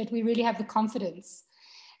work, but that we really have the confidence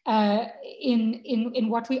in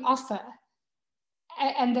what we offer,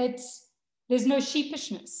 and that there's no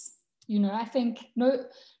sheepishness. You know, I think no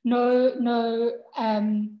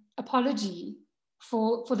apology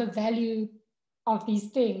for the value of these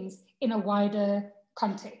things in a wider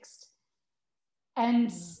context.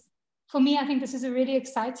 And for me, I think this is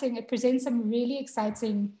it presents some really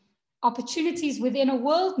exciting opportunities within a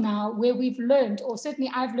world now where we've learned, or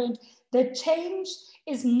certainly I've learned, that change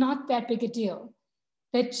is not that big a deal.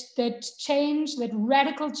 That change, that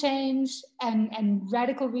radical change and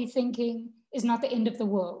radical rethinking is not the end of the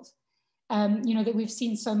world. You know, that we've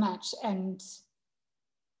seen so much, and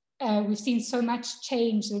we've seen so much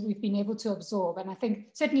change that we've been able to absorb. And I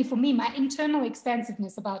think certainly for me, my internal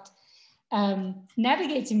expansiveness about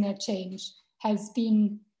navigating that change has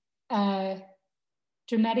been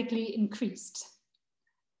dramatically increased.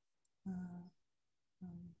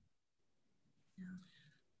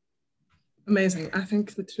 Amazing. I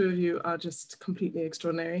think the two of you are just completely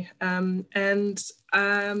extraordinary.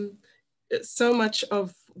 So much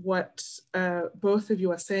of what both of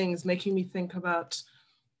you are saying is making me think about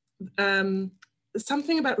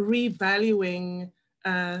something about revaluing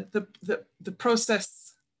the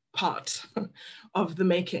process part of the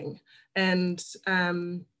making. And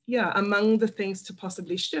yeah, among the things to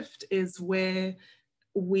possibly shift is where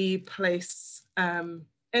we place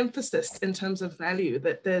emphasis in terms of value,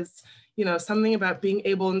 that there's, you know, something about being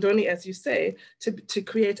able, Ndoni, as you say, to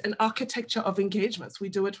create an architecture of engagements. We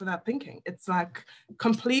do it without thinking. It's like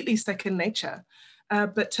completely second nature.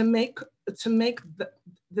 But to make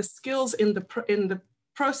the skills in the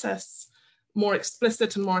process more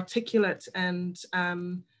explicit and more articulate and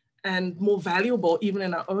more valuable, even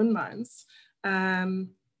in our own minds,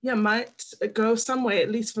 yeah, might go some way, at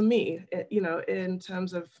least for me, you know, in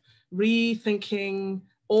terms of rethinking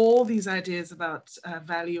all these ideas about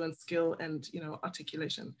value and skill and, you know,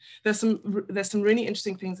 articulation. There's some really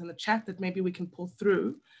interesting things in the chat that maybe we can pull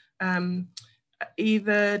through.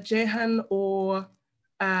 Either Jehan or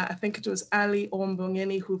I think it was Ali or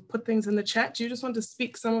Mbongeni who put things in the chat. Do you just want to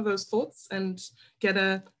speak some of those thoughts and get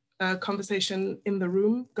a conversation in the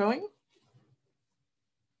room going?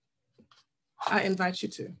 I invite you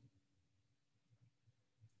to.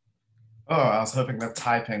 Oh, I was hoping that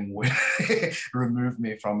typing would remove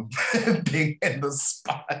me from being in the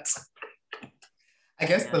spot. I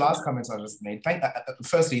guess the last comments I just made,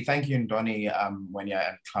 firstly, thank you, Ndoni, Mwenya,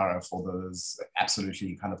 and Clara for those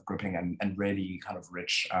absolutely kind of gripping and really kind of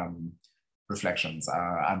rich reflections.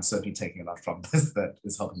 I'm certainly taking a lot from this that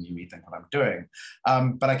is helping me rethink what I'm doing.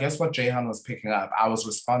 But I guess what Jehan was picking up, I was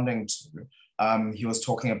responding to. He was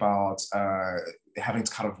talking about having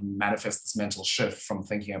to kind of manifest this mental shift from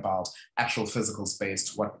thinking about actual physical space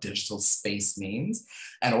to what digital space means.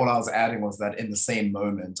 And all I was adding was that in the same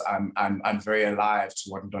moment, I'm very alive to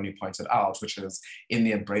what Ndoni pointed out, which is in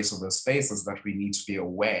the embrace of those spaces that we need to be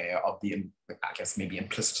aware of the, I guess maybe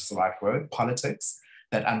implicit is the right word, politics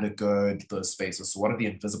that undergird those spaces. So what are the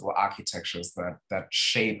invisible architectures that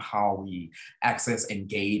shape how we access,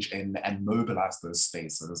 engage in, and mobilize those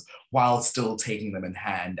spaces while still taking them in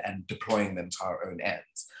hand and deploying them to our own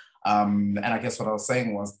ends? And I guess what I was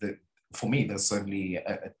saying was that for me, there's certainly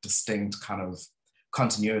a distinct kind of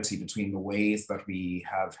continuity between the ways that we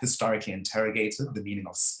have historically interrogated the meaning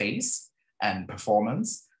of space and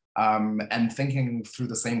performance, and thinking through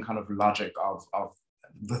the same kind of logic of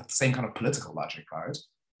the same kind of political logic, right,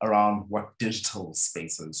 around what digital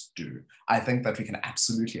spaces do. I think that we can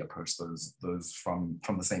absolutely approach those from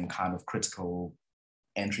the same kind of critical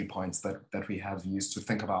entry points that we have used to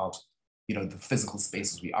think about, you know, the physical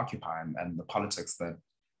spaces we occupy and the politics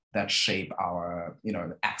that shape our, you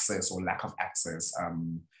know, access or lack of access,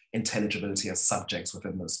 intelligibility as subjects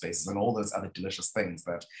within those spaces, and all those other delicious things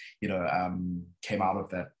that, you know, came out of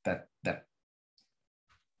that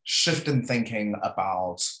shift in thinking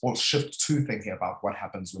about, or shift to thinking about what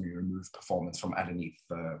happens when you remove performance from underneath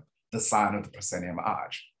the sign of the proscenium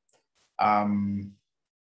arch.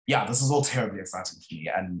 Yeah, this is all terribly exciting for me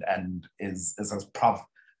and is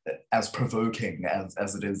as provoking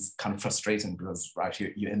as it is kind of frustrating, because right,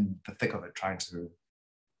 you're in the thick of it trying to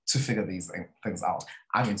figure these things out.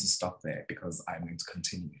 I'm going to stop there because I'm going to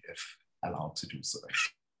continue if allowed to do so.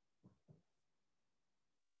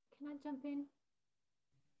 Can I jump in?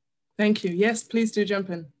 Thank you. Yes, please do jump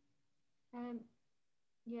in.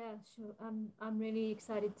 Yeah, sure. I'm really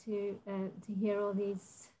excited to hear all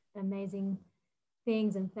these amazing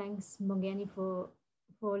things, and thanks, Mbongeni, for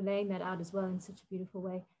laying that out as well in such a beautiful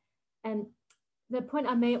way. And the point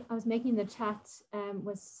I was making in the chat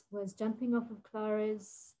was jumping off of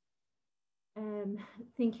Clara's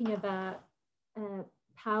thinking about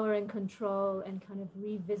power and control and kind of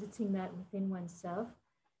revisiting that within oneself.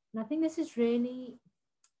 And I think this is really,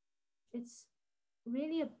 it's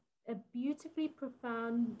really a beautifully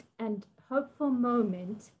profound and hopeful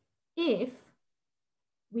moment if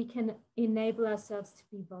we can enable ourselves to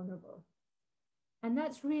be vulnerable. And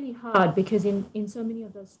that's really hard because in so many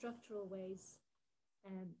of those structural ways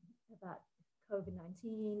about COVID-19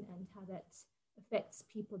 and how that affects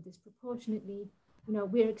people disproportionately, you know,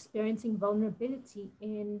 we're experiencing vulnerability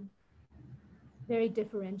in very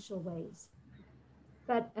differential ways.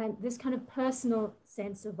 But this kind of personal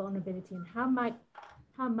sense of vulnerability, and how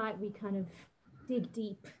might we kind of dig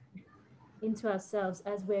deep into ourselves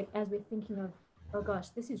as we're thinking of, oh gosh,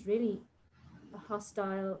 this is really a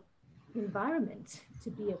hostile environment to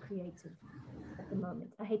be a creative at the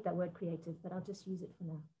moment. I hate that word creative, but I'll just use it for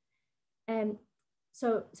now. And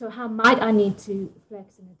So how might I need to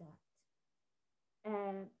flex and adapt?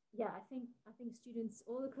 Yeah, I think students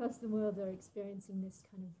all across the world are experiencing this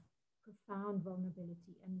kind of profound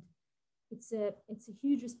vulnerability, and it's a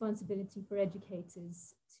huge responsibility for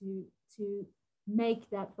educators to make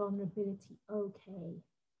that vulnerability okay,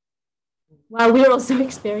 while we're also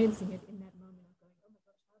experiencing it in that moment of going, oh my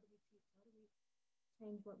gosh, how do we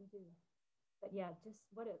change what we do? But yeah, just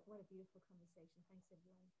what a beautiful conversation. Thanks,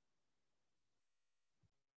 everyone.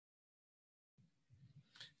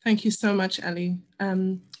 Thank you so much, Ali.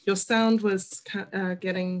 Your sound was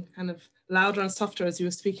getting kind of louder and softer as you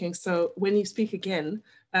were speaking. So when you speak again,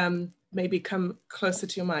 maybe come closer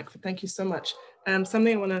to your mic. But thank you so much.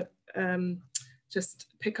 Something I want to just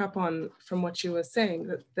pick up on from what you were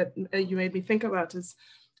saying that you made me think about is,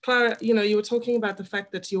 Clara, you know, you were talking about the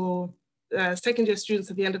fact that your second year students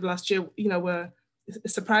at the end of last year, you know, were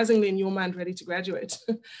surprisingly in your mind ready to graduate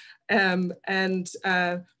and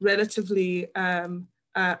relatively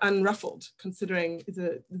unruffled, considering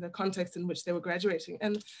the context in which they were graduating.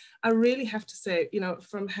 And I really have to say, you know,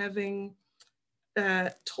 from having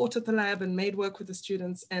taught at the lab and made work with the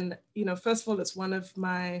students, and, you know, first of all, it's one of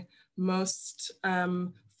my most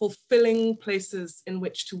fulfilling places in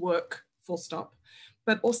which to work, full stop.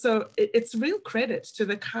 But also it's real credit to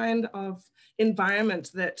the kind of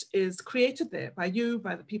environment that is created there by you,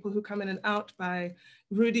 by the people who come in and out, by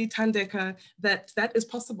Rudy Tandeka, that is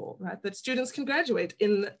possible, right? That students can graduate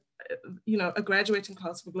in, you know, a graduating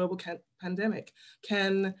class of a global pandemic,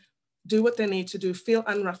 can do what they need to do, feel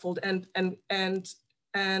unruffled,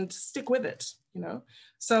 and stick with it, you know?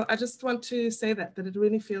 So I just want to say that it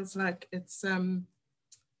really feels like it's,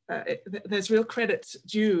 there's real credit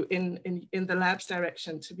due in the lab's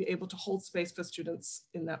direction to be able to hold space for students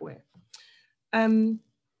in that way.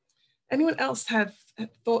 Anyone else have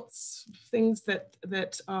thoughts, things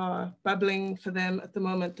that are bubbling for them at the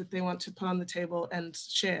moment that they want to put on the table and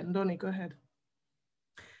share? Ndoni, go ahead.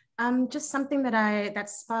 Just something that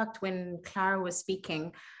sparked when Clara was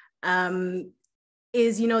speaking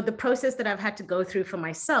is, you know, the process that I've had to go through for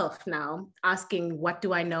myself now, asking what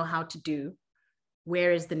do I know how to do?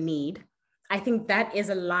 Where is the need? I think that is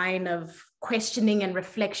a line of questioning and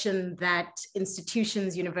reflection that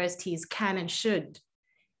institutions, universities can and should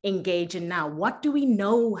engage in now. What do we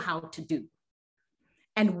know how to do?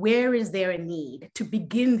 And where is there a need to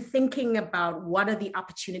begin thinking about what are the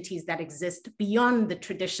opportunities that exist beyond the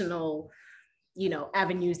traditional, you know,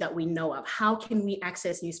 avenues that we know of? How can we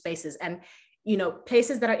access new spaces? And, you know,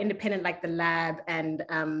 places that are independent like the lab and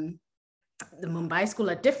the Mumbai school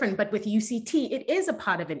are different, but with UCT, it is a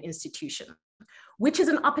part of an institution, which is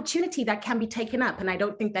an opportunity that can be taken up. And I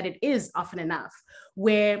don't think that it is often enough,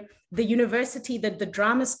 where the university, the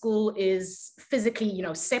drama school is physically, you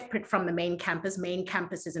know, separate from the main campus. Main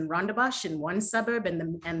campus is in Rondebosch in one suburb, and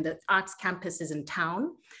the arts campus is in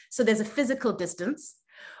town. So there's a physical distance,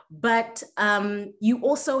 but you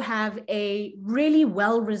also have a really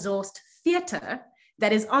well-resourced theater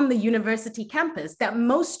that is on the university campus that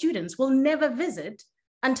most students will never visit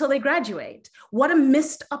until they graduate. What a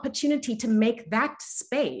missed opportunity to make that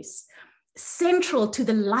space central to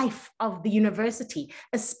the life of the university,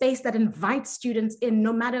 a space that invites students in,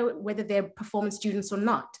 no matter whether they're performance students or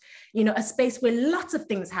not. You know, a space where lots of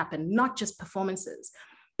things happen, not just performances.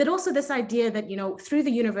 But also this idea that, you know, through the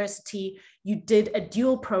university, you did a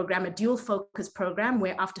dual program, a dual focus program,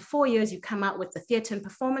 where after 4 years, you come out with the theater and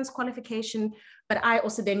performance qualification. But I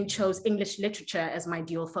also then chose English literature as my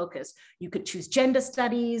dual focus. You could choose gender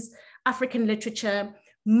studies, African literature.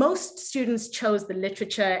 Most students chose the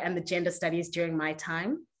literature and the gender studies during my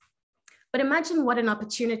time. But imagine what an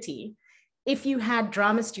opportunity if you had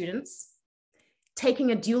drama students taking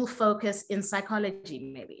a dual focus in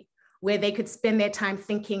psychology, maybe, where they could spend their time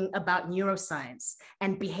thinking about neuroscience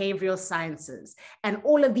and behavioral sciences and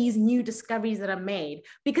all of these new discoveries that are made.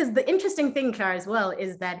 Because the interesting thing, Clara, as well,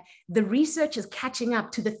 is that the research is catching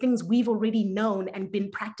up to the things we've already known and been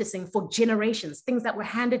practicing for generations, things that were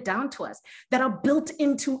handed down to us that are built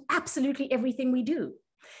into absolutely everything we do.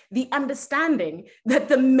 The understanding that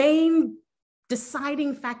the main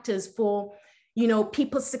deciding factors for, you know,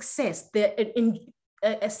 people's success,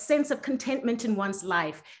 a sense of contentment in one's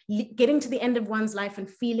life, getting to the end of one's life and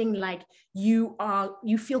feeling like you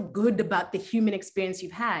feel good about the human experience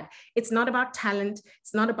you've had. It's not about talent.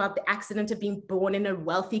 It's not about the accident of being born in a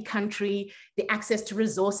wealthy country, the access to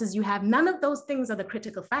resources you have. None of those things are the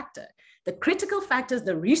critical factor. The critical factors,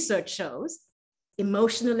 the research shows,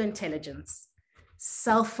 emotional intelligence,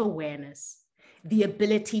 self-awareness, the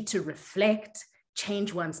ability to reflect,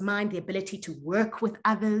 change one's mind, the ability to work with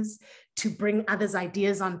others, to bring others'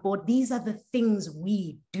 ideas on board. These are the things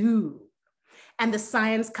we do. and the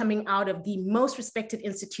science coming out of the most respected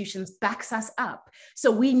institutions backs us up.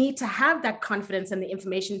 So we need to have that confidence and the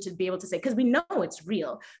information to be able to say, because we know it's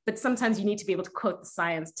real, but sometimes you need to be able to quote the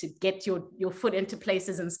science to get your foot into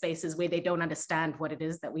places and spaces where they don't understand what it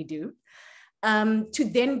is that we do. To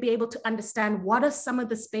then be able to understand what are some of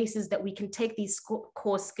the spaces that we can take these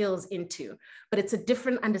core skills into. But it's a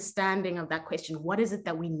different understanding of that question. What is it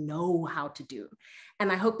that we know how to do?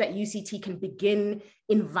 And I hope that UCT can begin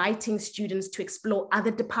inviting students to explore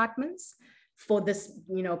other departments for this,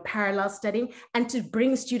 parallel studying, and to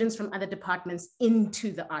bring students from other departments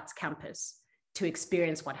into the arts campus to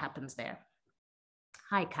experience what happens there.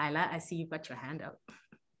 Hi, Kyla, I see you've got your hand up.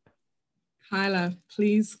 Kyla,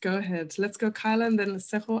 please go ahead. Let's go Kyla and then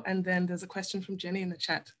Lesego, and then there's a question from Jenny in the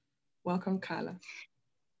chat. Welcome, Kyla.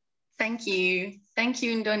 Thank you. Thank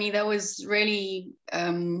you, Ndoni. That was really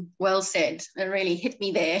well said. It really hit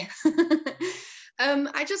me there.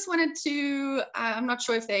 I just wanted to, I'm not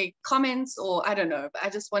sure if they comments or I don't know, but I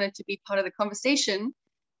just wanted to be part of the conversation.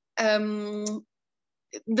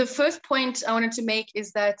 The first point I wanted to make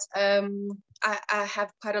is that I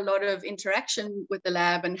have quite a lot of interaction with the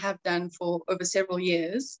lab and have done for over several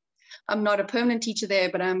years. I'm not a permanent teacher there,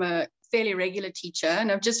 but I'm a fairly regular teacher,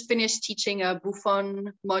 and I've just finished teaching a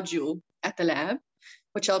Buffon module at the lab,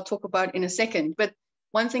 which I'll talk about in a second. But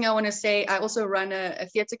one thing I want to say, I also run a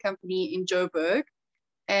theatre company in Joburg,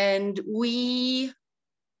 and we,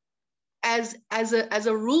 as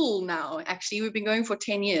a rule now, actually, we've been going for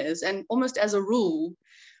 10 years, and almost as a rule,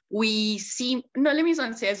 we seem, no, let me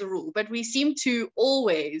not say as a rule, but we seem to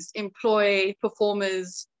always employ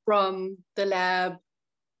performers from the lab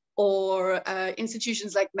or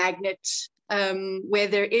institutions like Magnet, where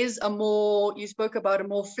there is a more, you spoke about a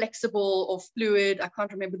more flexible or fluid, I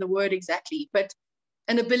can't remember the word exactly, but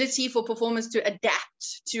an ability for performers to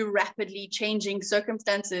adapt to rapidly changing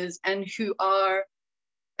circumstances and who are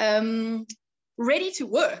ready to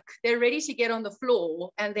work. They're ready to get on the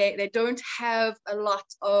floor, and they don't have a lot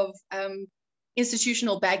of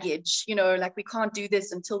institutional baggage, like we can't do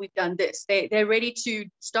this until we've done this. They're ready to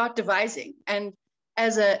start devising. And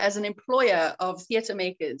as an employer of theatre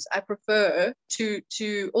makers, I prefer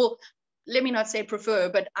or let me not say prefer,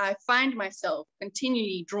 but I find myself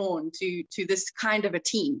continually drawn to this kind of a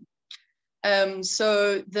team.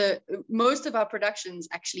 So most of our productions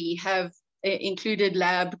actually have included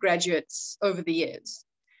lab graduates over the years.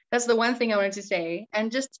 That's the one thing I wanted to say.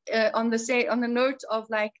 And just on the note of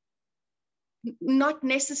like, not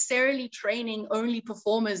necessarily training only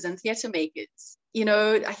performers and theatre makers.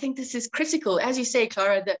 I think this is critical. As you say,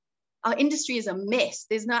 Clara, that our industry is a mess.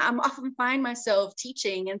 I'm often find myself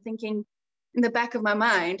teaching and thinking in the back of my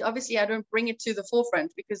mind, obviously I don't bring it to the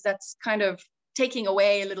forefront because that's kind of taking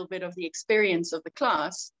away a little bit of the experience of the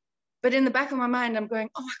class. But in the back of my mind, I'm going,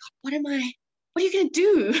 oh my God, what are you going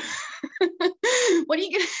to do? What are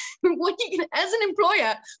you going to, as an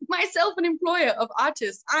employer, myself an employer of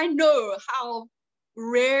artists, I know how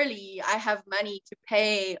rarely I have money to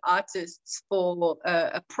pay artists for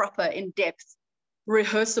a proper in-depth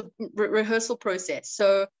rehearsal process.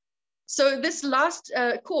 So this last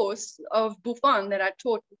course of Buffon that I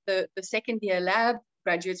taught the second year lab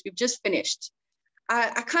graduates, we've just finished.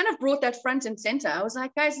 I kind of brought that front and center. I was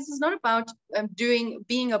like, guys, this is not about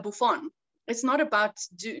being a Buffon. It's not about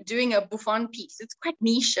doing a Buffon piece. It's quite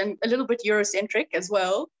niche and a little bit Eurocentric as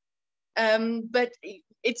well. But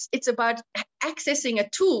it's about accessing a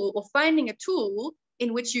tool or finding a tool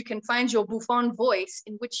in which you can find your Buffon voice,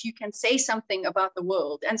 in which you can say something about the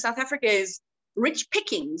world. And South Africa is rich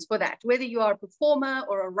pickings for that, whether you are a performer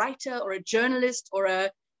or a writer or a journalist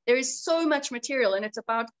there is so much material, and it's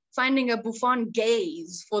about finding a Buffon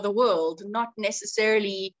gaze for the world, not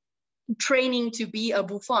necessarily training to be a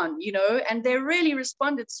Buffon, and they really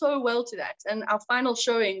responded so well to that. And our final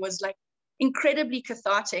showing was like incredibly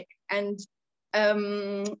cathartic and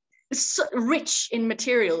so rich in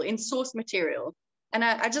material, in source material. And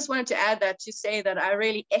I just wanted to add that to say that I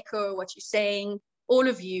really echo what you're saying, all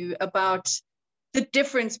of you, about the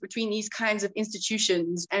difference between these kinds of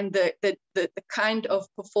institutions and the kind of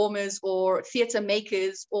performers or theatre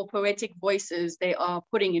makers or poetic voices they are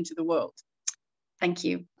putting into the world. Thank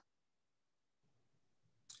you.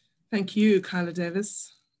 Thank you, Kyla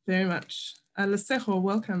Davis, very much. Lesego,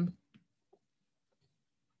 welcome.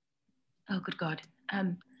 Oh, good God.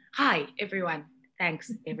 Hi, everyone.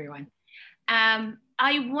 Thanks, everyone.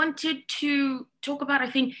 I wanted to talk about, I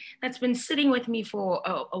think that's been sitting with me for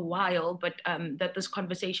a while, but that this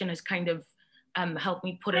conversation has kind of helped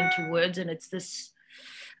me put into words. And it's this,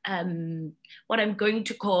 what I'm going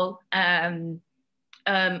to call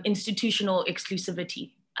institutional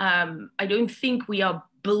exclusivity. I don't think we are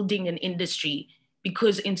building an industry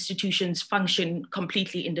because institutions function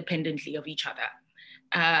completely independently of each other.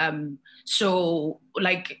 So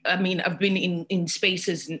like, I mean, I've been in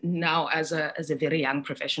spaces now as a very young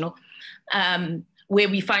professional, where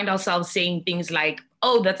we find ourselves saying things like,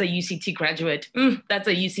 oh, that's a UCT graduate, that's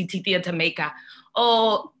a UCT theater maker.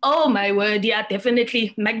 Oh my word, yeah,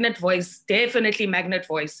 definitely magnet voice, definitely magnet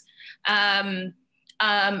voice. And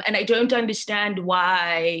I don't understand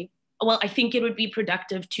why. Well, I think it would be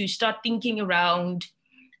productive to start thinking around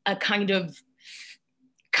a kind of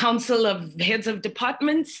council of heads of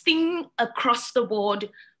departments thing across the board,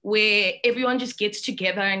 where everyone just gets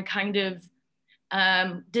together and kind of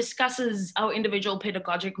discusses our individual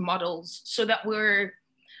pedagogic models so that we're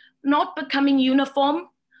not becoming uniform,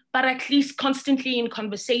 but at least constantly in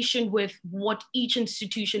conversation with what each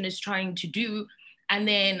institution is trying to do. And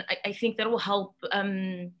then I think that will help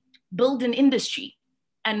build an industry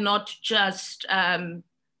and not just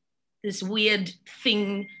this weird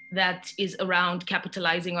thing that is around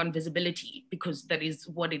capitalizing on visibility, because that is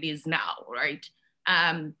what it is now, right?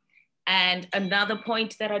 And another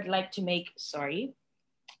point that I'd like to make,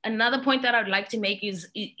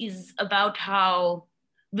 is about how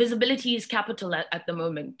visibility is capital at the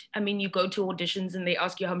moment. I mean, you go to auditions and they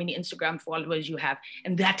ask you how many Instagram followers you have,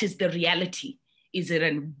 and that is the reality. Is it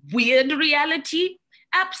a weird reality?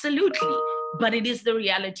 Absolutely, but it is the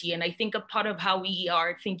reality. And I think a part of how we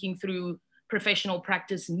are thinking through professional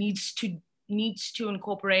practice needs to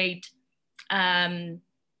incorporate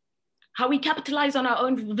how we capitalize on our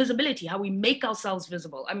own visibility, how we make ourselves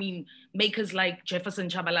visible. I mean, makers like Jefferson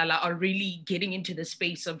Chabalala are really getting into the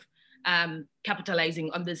space of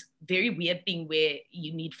capitalizing on this very weird thing where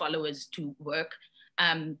you need followers to work.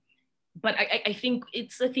 But I think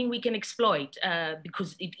it's a thing we can exploit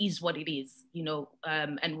because it is what it is, you know,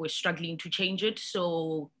 and we're struggling to change it.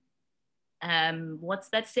 So what's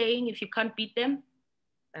that saying? If you can't beat them,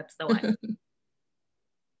 that's the one. If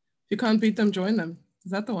you can't beat them, join them.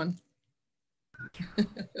 Is that the one?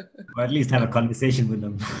 Or at least have a conversation with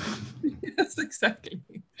them. Yes, exactly.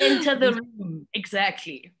 Enter the room,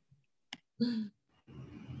 exactly.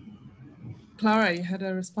 Clara, you had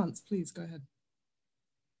a response. Please go ahead.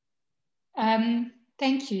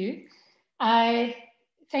 Thank you. I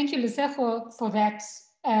thank you, Lisa, for that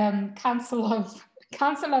council of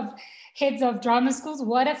heads of drama schools.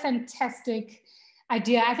 What a fantastic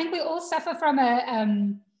idea. I think we all suffer from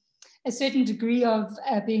a certain degree of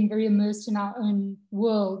being very immersed in our own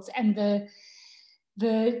worlds, and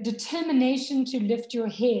the determination to lift your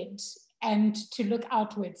head and to look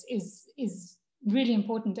outwards is really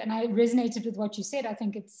important. And I resonated with what you said. I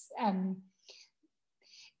think it's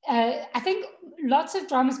I think lots of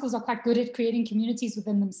drama schools are quite good at creating communities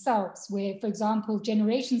within themselves, where, for example,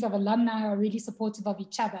 generations of alumni are really supportive of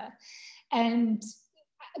each other. And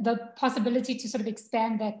the possibility to sort of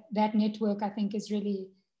expand that network, I think, is really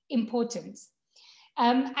important.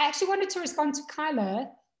 I actually wanted to respond to Kyla.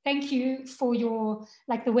 Thank you for your,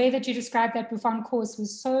 like, the way that you described that profound course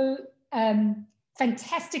was so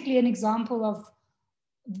fantastically an example of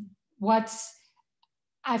what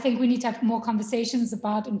I think we need to have more conversations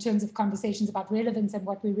about, in terms of conversations about relevance and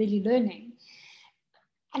what we're really learning.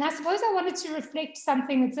 And I suppose I wanted to reflect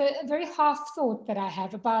something that's a very half thought that I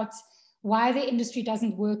have about why the industry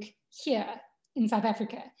doesn't work here in South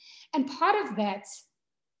Africa. And part of that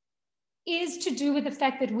is to do with the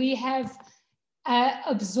fact that we have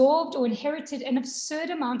absorbed or inherited an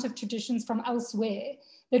absurd amount of traditions from elsewhere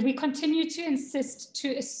that we continue to insist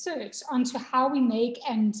to assert onto how we make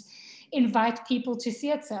and invite people to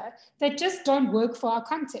theatre that just don't work for our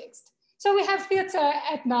context. So we have theatre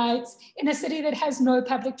at night in a city that has no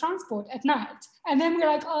public transport at night. And then we're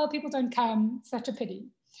like, oh, people don't come, such a pity.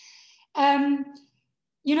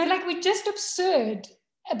 You know, like, we're just absurd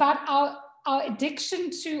about our addiction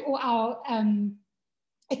to, or our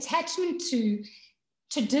attachment to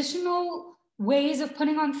traditional ways of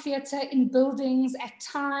putting on theatre in buildings at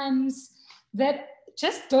times that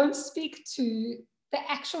just don't speak to the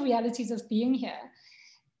actual realities of being here.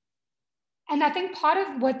 And I think part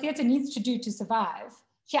of what theatre needs to do to survive,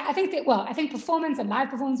 yeah, I think that, well, I think performance and live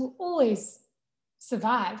performance will always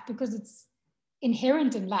survive because it's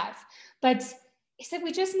inherent in life. But is that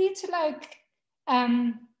we just need to, like,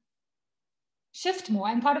 shift more.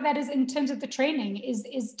 And part of that is, in terms of the training,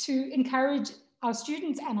 is to encourage our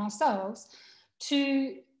students and ourselves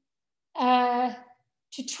to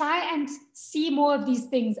try and see more of these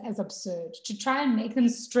things as absurd, to try and make them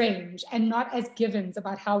strange and not as givens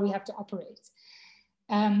about how we have to operate.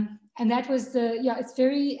 And that was it's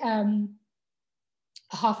very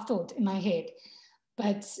half thought in my head,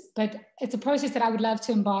 but it's a process that I would love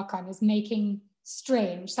to embark on, is making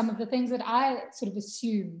strange, some of the things that I sort of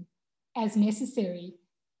assume as necessary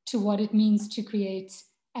to what it means to create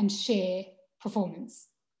and share performance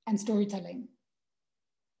and storytelling.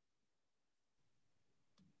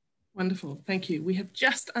 Wonderful, thank you. We have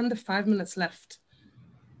just under 5 minutes left.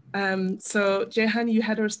 So Jehan, you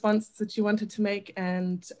had a response that you wanted to make,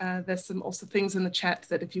 and there's some also things in the chat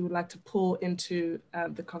that if you would like to pull into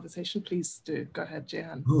the conversation, please do. Go ahead,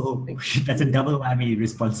 Jehan. Oh, that's a double whammy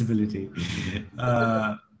responsibility.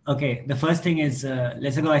 Okay, the first thing is,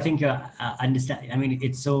 let's go. I think you understand. I mean,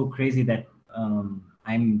 it's so crazy that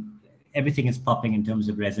everything is popping in terms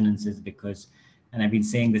of resonances because, and I've been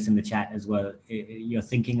saying this in the chat as well, you're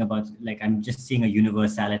thinking about, like, I'm just seeing a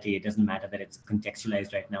universality. It doesn't matter that it's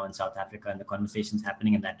contextualized right now in South Africa and the conversation's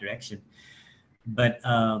happening in that direction. But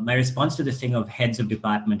my response to this thing of heads of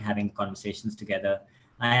department having conversations together,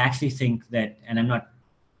 I actually think that, and I'm not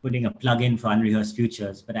putting a plug in for Unrehearsed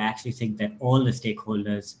Futures, but I actually think that all the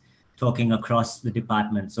stakeholders talking across the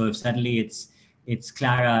department. So if suddenly it's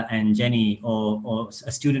Clara and Jenny, or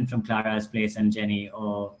a student from Clara's place and Jenny,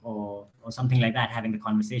 or something like that, having the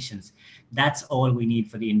conversations, that's all we need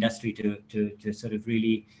for the industry to sort of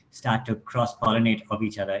really start to cross-pollinate of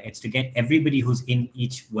each other. It's to get everybody who's in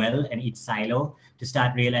each well and each silo to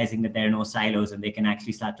start realizing that there are no silos and they can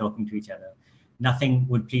actually start talking to each other. Nothing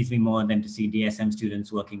would please me more than to see DSM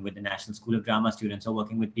students working with the National School of Drama students, or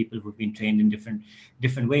working with people who've been trained in different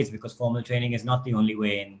ways, because formal training is not the only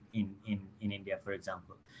way in India, for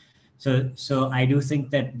example. So I do think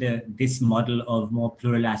that this model of more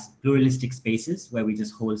pluralistic spaces where we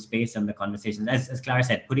just hold space on the conversations, as Clara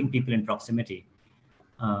said, putting people in proximity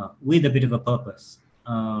with a bit of a purpose,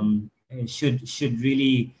 should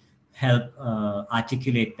really help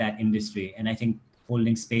articulate that industry. And I think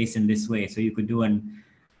holding space in this way, so you could do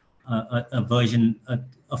a version,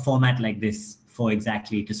 a format like this for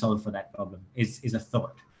exactly to solve for that problem is a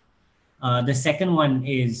thought. The second one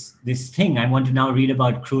is this thing I want to now read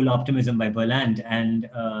about, Cruel Optimism by Berland, and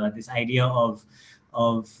this idea of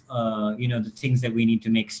you know, the things that we need to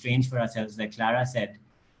make strange for ourselves, like Clara said.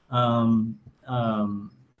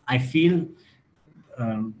 I feel,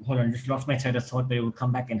 hold on, just lost my train of thought, but it will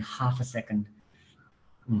come back in half a second.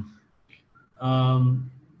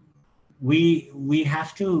 We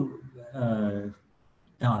have to, oh,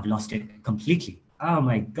 I've lost it completely. Oh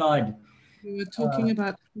my God. You were talking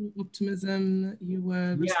about optimism. You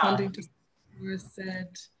were responding to what you said.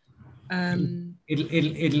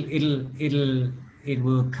 It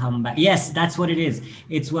will come back. Yes, that's what it is.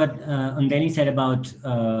 It's what Undeni said about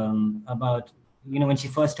you know, when she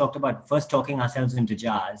first talking ourselves into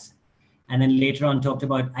jars, and then later on talked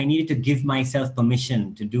about, I needed to give myself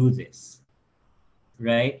permission to do this,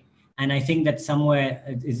 right? And I think that somewhere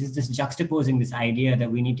is this juxtaposing this idea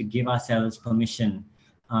that we need to give ourselves permission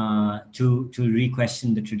to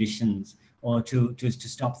re-question the traditions, or to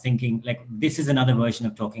stop thinking, like, this is another version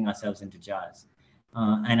of talking ourselves into jars.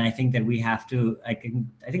 And I think that we have to, I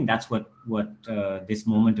think that's what this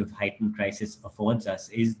moment of heightened crisis affords us,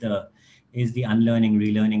 is the unlearning,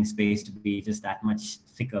 relearning space to be just that much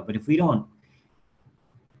thicker. But if we don't,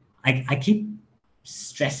 I keep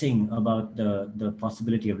stressing about the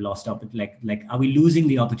possibility of lost opportunity, like are we losing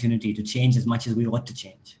the opportunity to change as much as we ought to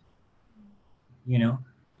change? You know,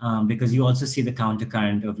 because you also see the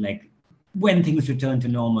countercurrent of, like, when things return to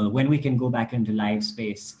normal, when we can go back into live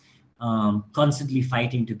space, constantly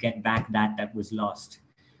fighting to get back that was lost.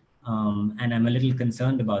 And I'm a little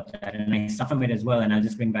concerned about that, and I suffer from it as well. And I'll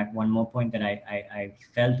just bring back one more point that I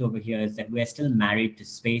felt over here, is that we're still married to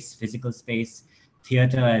space, physical space,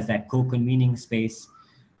 theater as that co-convening space.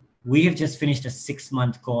 We have just finished a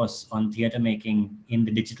 6-month course on theater making in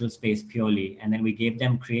the digital space purely. And then we gave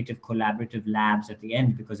them creative collaborative labs at the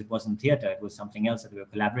end, because it wasn't theater, it was something else that we were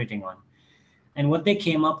collaborating on. And what they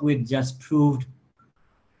came up with just proved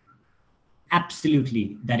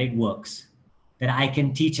absolutely that it works, that I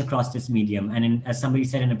can teach across this medium. And as somebody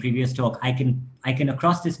said in a previous talk, I can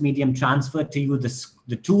across this medium transfer to you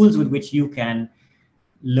the tools with which you can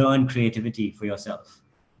learn creativity for yourself.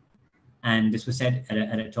 And this was said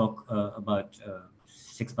at a talk about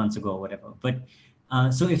 6 months ago or whatever. But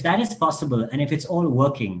so if that is possible, and if it's all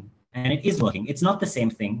working, and it is working, it's not the same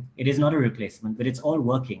thing, it is not a replacement, but it's all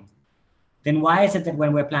working, then why is it that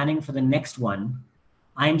when we're planning for the next one,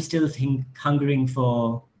 I'm still hungering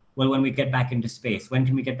for, well, when we get back into space, when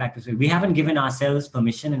can we get back to space? We haven't given ourselves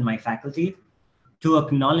permission in my faculty to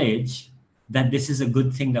acknowledge that this is a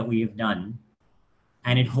good thing that we have done,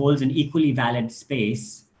 and it holds an equally valid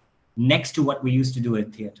space next to what we used to do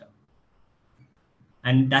at theater.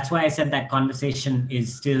 And that's why I said that conversation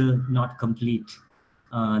is still not complete.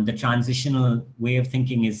 the transitional way of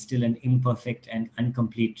thinking is still an imperfect and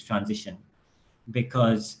incomplete transition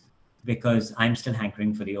because I'm still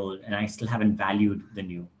hankering for the old and I still haven't valued the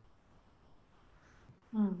new.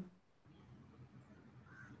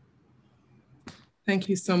 Thank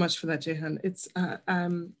you so much for that, Jehan. It's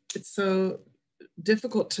so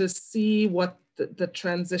difficult to see what the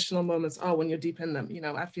transitional moments are when you're deep in them. You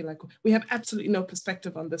know, I feel like we have absolutely no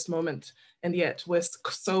perspective on this moment, and yet we're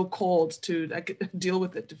so called to deal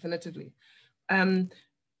with it definitively.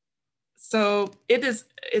 So it's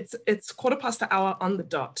 1:15 on the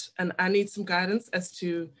dot, and I need some guidance as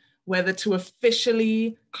to whether to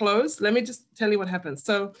officially close. Let me just tell you what happens.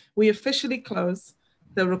 So we officially close,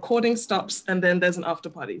 the recording stops, and then there's an after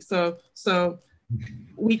party. So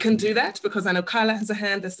we can do that because I know Kyla has a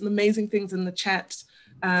hand. There's some amazing things in the chat.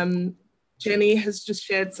 Jenny has just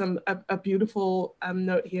shared a beautiful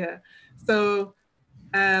note here. So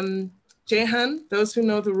Jehan, those who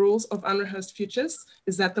know the rules of Unrehearsed Futures,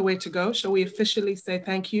 is that the way to go? Shall we officially say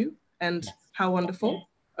thank you and how wonderful?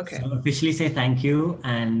 Okay. So officially say thank you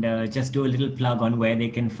and just do a little plug on where they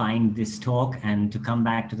can find this talk and to come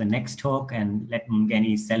back to the next talk and let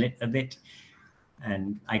Mgeni sell it a bit.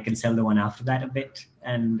 And I can sell the one after that a bit.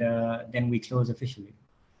 And then we close officially.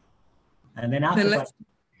 And then after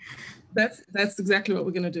that's exactly what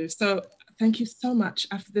we're going to do. So thank you so much.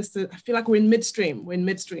 After this, I feel like we're in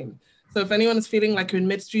midstream. So if anyone is feeling like you're in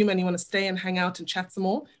midstream and you want to stay and hang out and chat some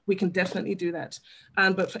more, we can definitely do that.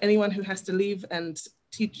 But for anyone who has to leave and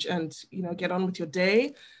teach and get on with your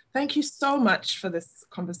day, thank you so much for this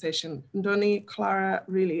conversation. Ndoni, Clara,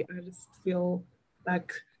 really, I just feel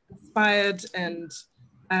like inspired and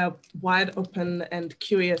wide open and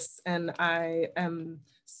curious, and I am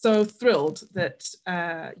so thrilled that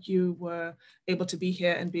you were able to be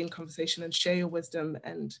here and be in conversation and share your wisdom,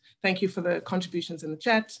 and thank you for the contributions in the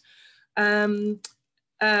chat. Bongeni,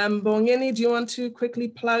 do you want to quickly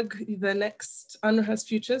plug the next Unrehearsed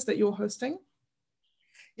Futures that you're hosting?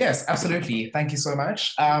 Yes, absolutely. Thank you so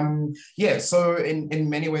much. Yeah, so in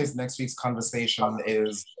many ways, next week's conversation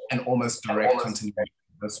is an almost direct continuation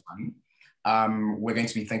of this one. We're going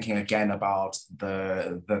to be thinking again about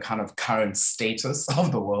the kind of current status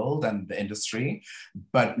of the world and the industry,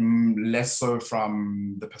 but less so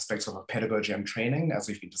from the perspective of pedagogy and training, as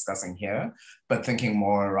we've been discussing here, but thinking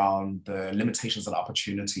more around the limitations and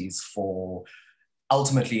opportunities for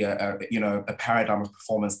ultimately a paradigm of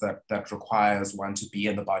performance that requires one to be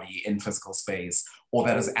in the body in physical space, or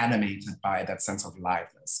that is animated by that sense of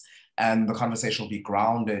liveness. And the conversation will be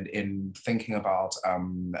grounded in thinking about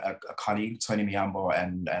a colleague, Tony Miyambo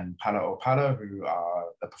and Pala Opala, who are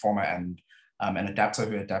a performer and an adapter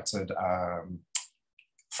who adapted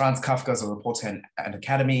Franz Kafka's A Reporter and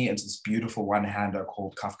Academy into this beautiful one-hander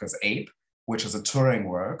called Kafka's Ape, which is a touring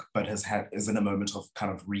work, but is in a moment of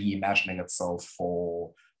kind of reimagining itself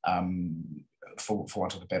for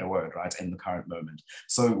want of a better word, right, in the current moment.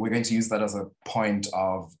 So we're going to use that as a point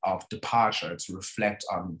of departure to reflect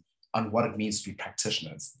on what it means to be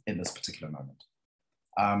practitioners in this particular moment.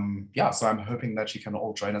 So I'm hoping that you can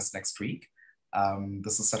all join us next week.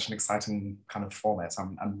 This is such an exciting kind of format.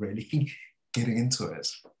 I'm really getting into it.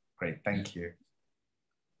 Great, thank you.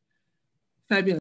 Fabulous.